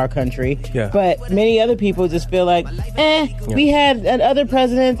survival of our country. Yeah. But many other people just feel like, we had other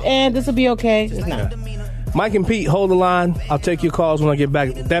presidents, and this will be okay. It's not. Mike and Pete, hold the line. I'll take your calls when I get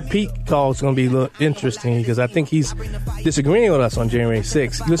back. That Pete call is going to be a little interesting because I think he's disagreeing with us on January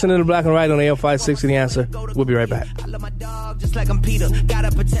 6th. Listen to the Black and Right on AM 560, The Answer. We'll be right back.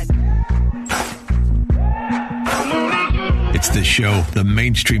 It's the show the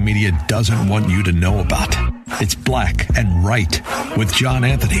mainstream media doesn't want you to know about. It's Black and Right with John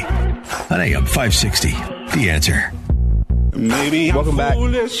Anthony on AM 560, The Answer. Welcome back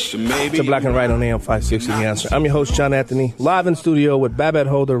to Black and Right on AM 560, The Answer. I'm your host, John Anthony, live in studio with Babette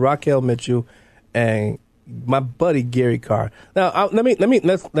Holder, Raquel Mitchell, and my buddy Gary Carr. Now,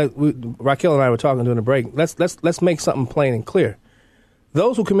 Raquel and I were talking during the break. Let's make something plain and clear.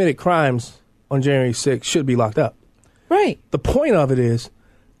 Those who committed crimes on January 6th should be locked up. Right. The point of it is,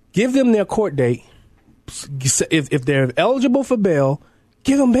 give them their court date. If they're eligible for bail,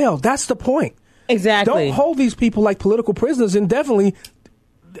 give them bail. That's the point. Exactly. Don't hold these people like political prisoners indefinitely.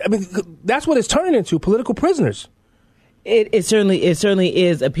 I mean, that's what it's turning into, political prisoners. It certainly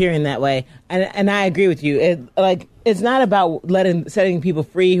is appearing that way, and I agree with you. It's not about setting people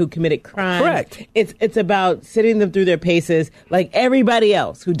free who committed crimes. Correct. It's about sitting them through their paces, like everybody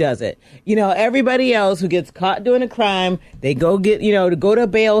else who does it. You know, everybody else who gets caught doing a crime, they go to go to a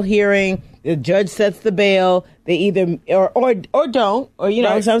bail hearing. The judge sets the bail. They either or don't, or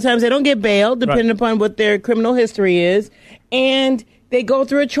right. Sometimes they don't get bail, depending upon what their criminal history is, and they go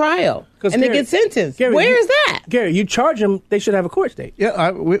through a trial and they get sentenced. Gary, Where is that? Gary, you charge them, they should have a court date.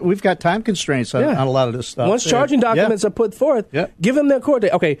 Yeah, we've got time constraints on a lot of this stuff. Once charging documents are put forth, give them their court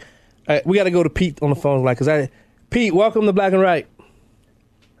date. Okay, we got to go to Pete on the phone line Pete, welcome to Black and Right.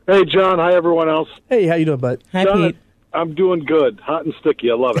 Hey, John. Hi, everyone else. Hey, how you doing, bud? Hi, John, Pete. I'm doing good. Hot and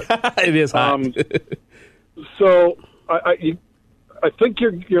sticky. I love it. It is hot. So I think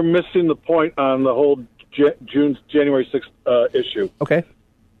you're missing the point on the whole January 6th issue. Okay.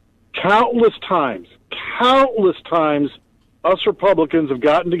 Countless times, us Republicans have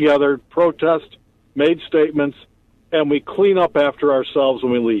gotten together, protest, made statements, and we clean up after ourselves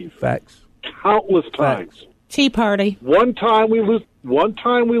when we leave. Facts. Countless times. Facts. Tea Party. One time we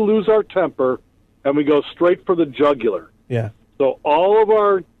lose our temper, and we go straight for the jugular. Yeah. So all of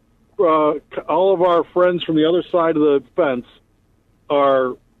our friends from the other side of the fence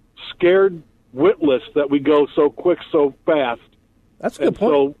are scared witless that we go so quick, so fast. That's a good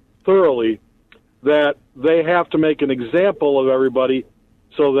point. So thoroughly that they have to make an example of everybody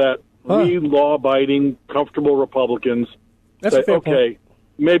so that we law-abiding, comfortable Republicans say, okay,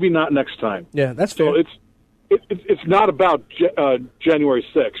 maybe not next time. Yeah, that's fair. So it's not about January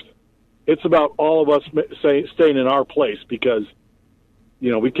 6th. It's about all of us staying in our place because,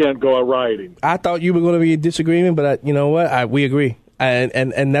 we can't go out rioting. I thought you were going to be in disagreement, but you know what? We agree.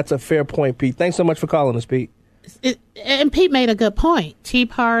 And that's a fair point, Pete. Thanks so much for calling us, Pete. And Pete made a good point. Tea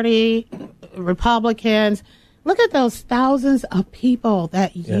Party, Republicans. Look at those thousands of people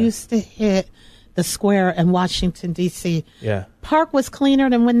that used to hit the square in Washington, D.C. Yeah. Park was cleaner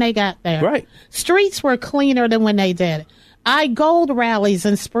than when they got there. Right. Streets were cleaner than when they did it. Gold rallies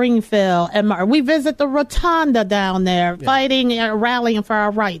in Springfield, and we visit the Rotunda down there, fighting and rallying for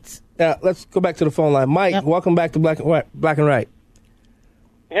our rights. Yeah, let's go back to the phone line. Mike, welcome back to Black and Right.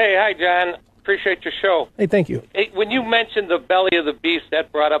 Hey, hi, John. Appreciate your show. Hey, thank you. Hey, when you mentioned the belly of the beast,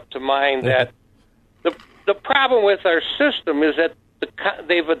 that brought up to mind that the problem with our system is that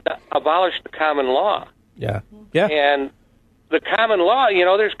they've abolished the common law. Yeah. Yeah. And the common law,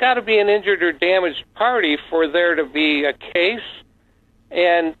 there's got to be an injured or damaged party for there to be a case.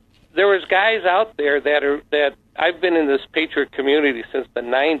 And there was guys out there that I've been in this patriot community since the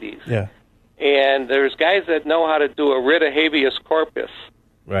 90s. Yeah. And there's guys that know how to do a writ of habeas corpus.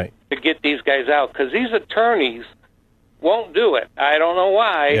 Right. To get these guys out, because these attorneys won't do it. I don't know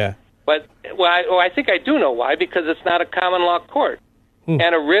why. Yeah. But I think I do know why, because it's not a common law court.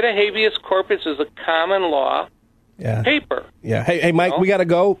 And a writ of habeas corpus is a common law paper. Yeah. Hey, Mike, we got to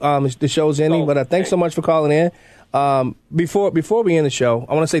go. The show's ending, but thanks so much for calling in. Before we end the show,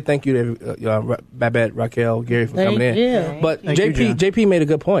 I want to say thank you to Babette, Raquel, Gary for coming in. you. But Thank you, John. JP made a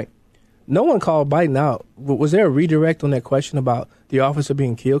good point. No one called Biden out. Was there a redirect on that question about the officer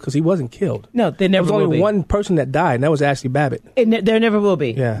being killed? Because he wasn't killed. No, there never There was will only be. one person that died, and that was Ashley Babbitt. There never will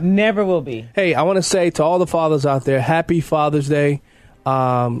be. Yeah. Never will be. Hey, I want to say to all the fathers out there, happy Father's Day.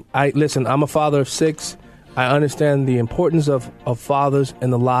 I'm a father of 6. I understand the importance of fathers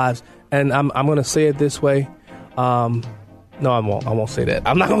in the lives, and I'm going to say it this way. No, I won't. I won't say that.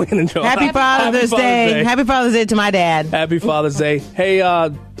 I'm not going to get in trouble. Happy Father's Day. Happy Father's Day to my dad. Happy Father's Day. Hey,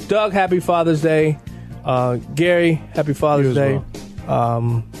 Doug, happy Father's Day. Gary, happy Father's Day.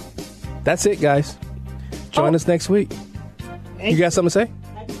 That's it, guys. Join us next week. You got something to say?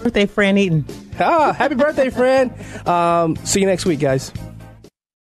 Happy birthday, Fran Eaton. Happy birthday, Fran. See you next week, guys.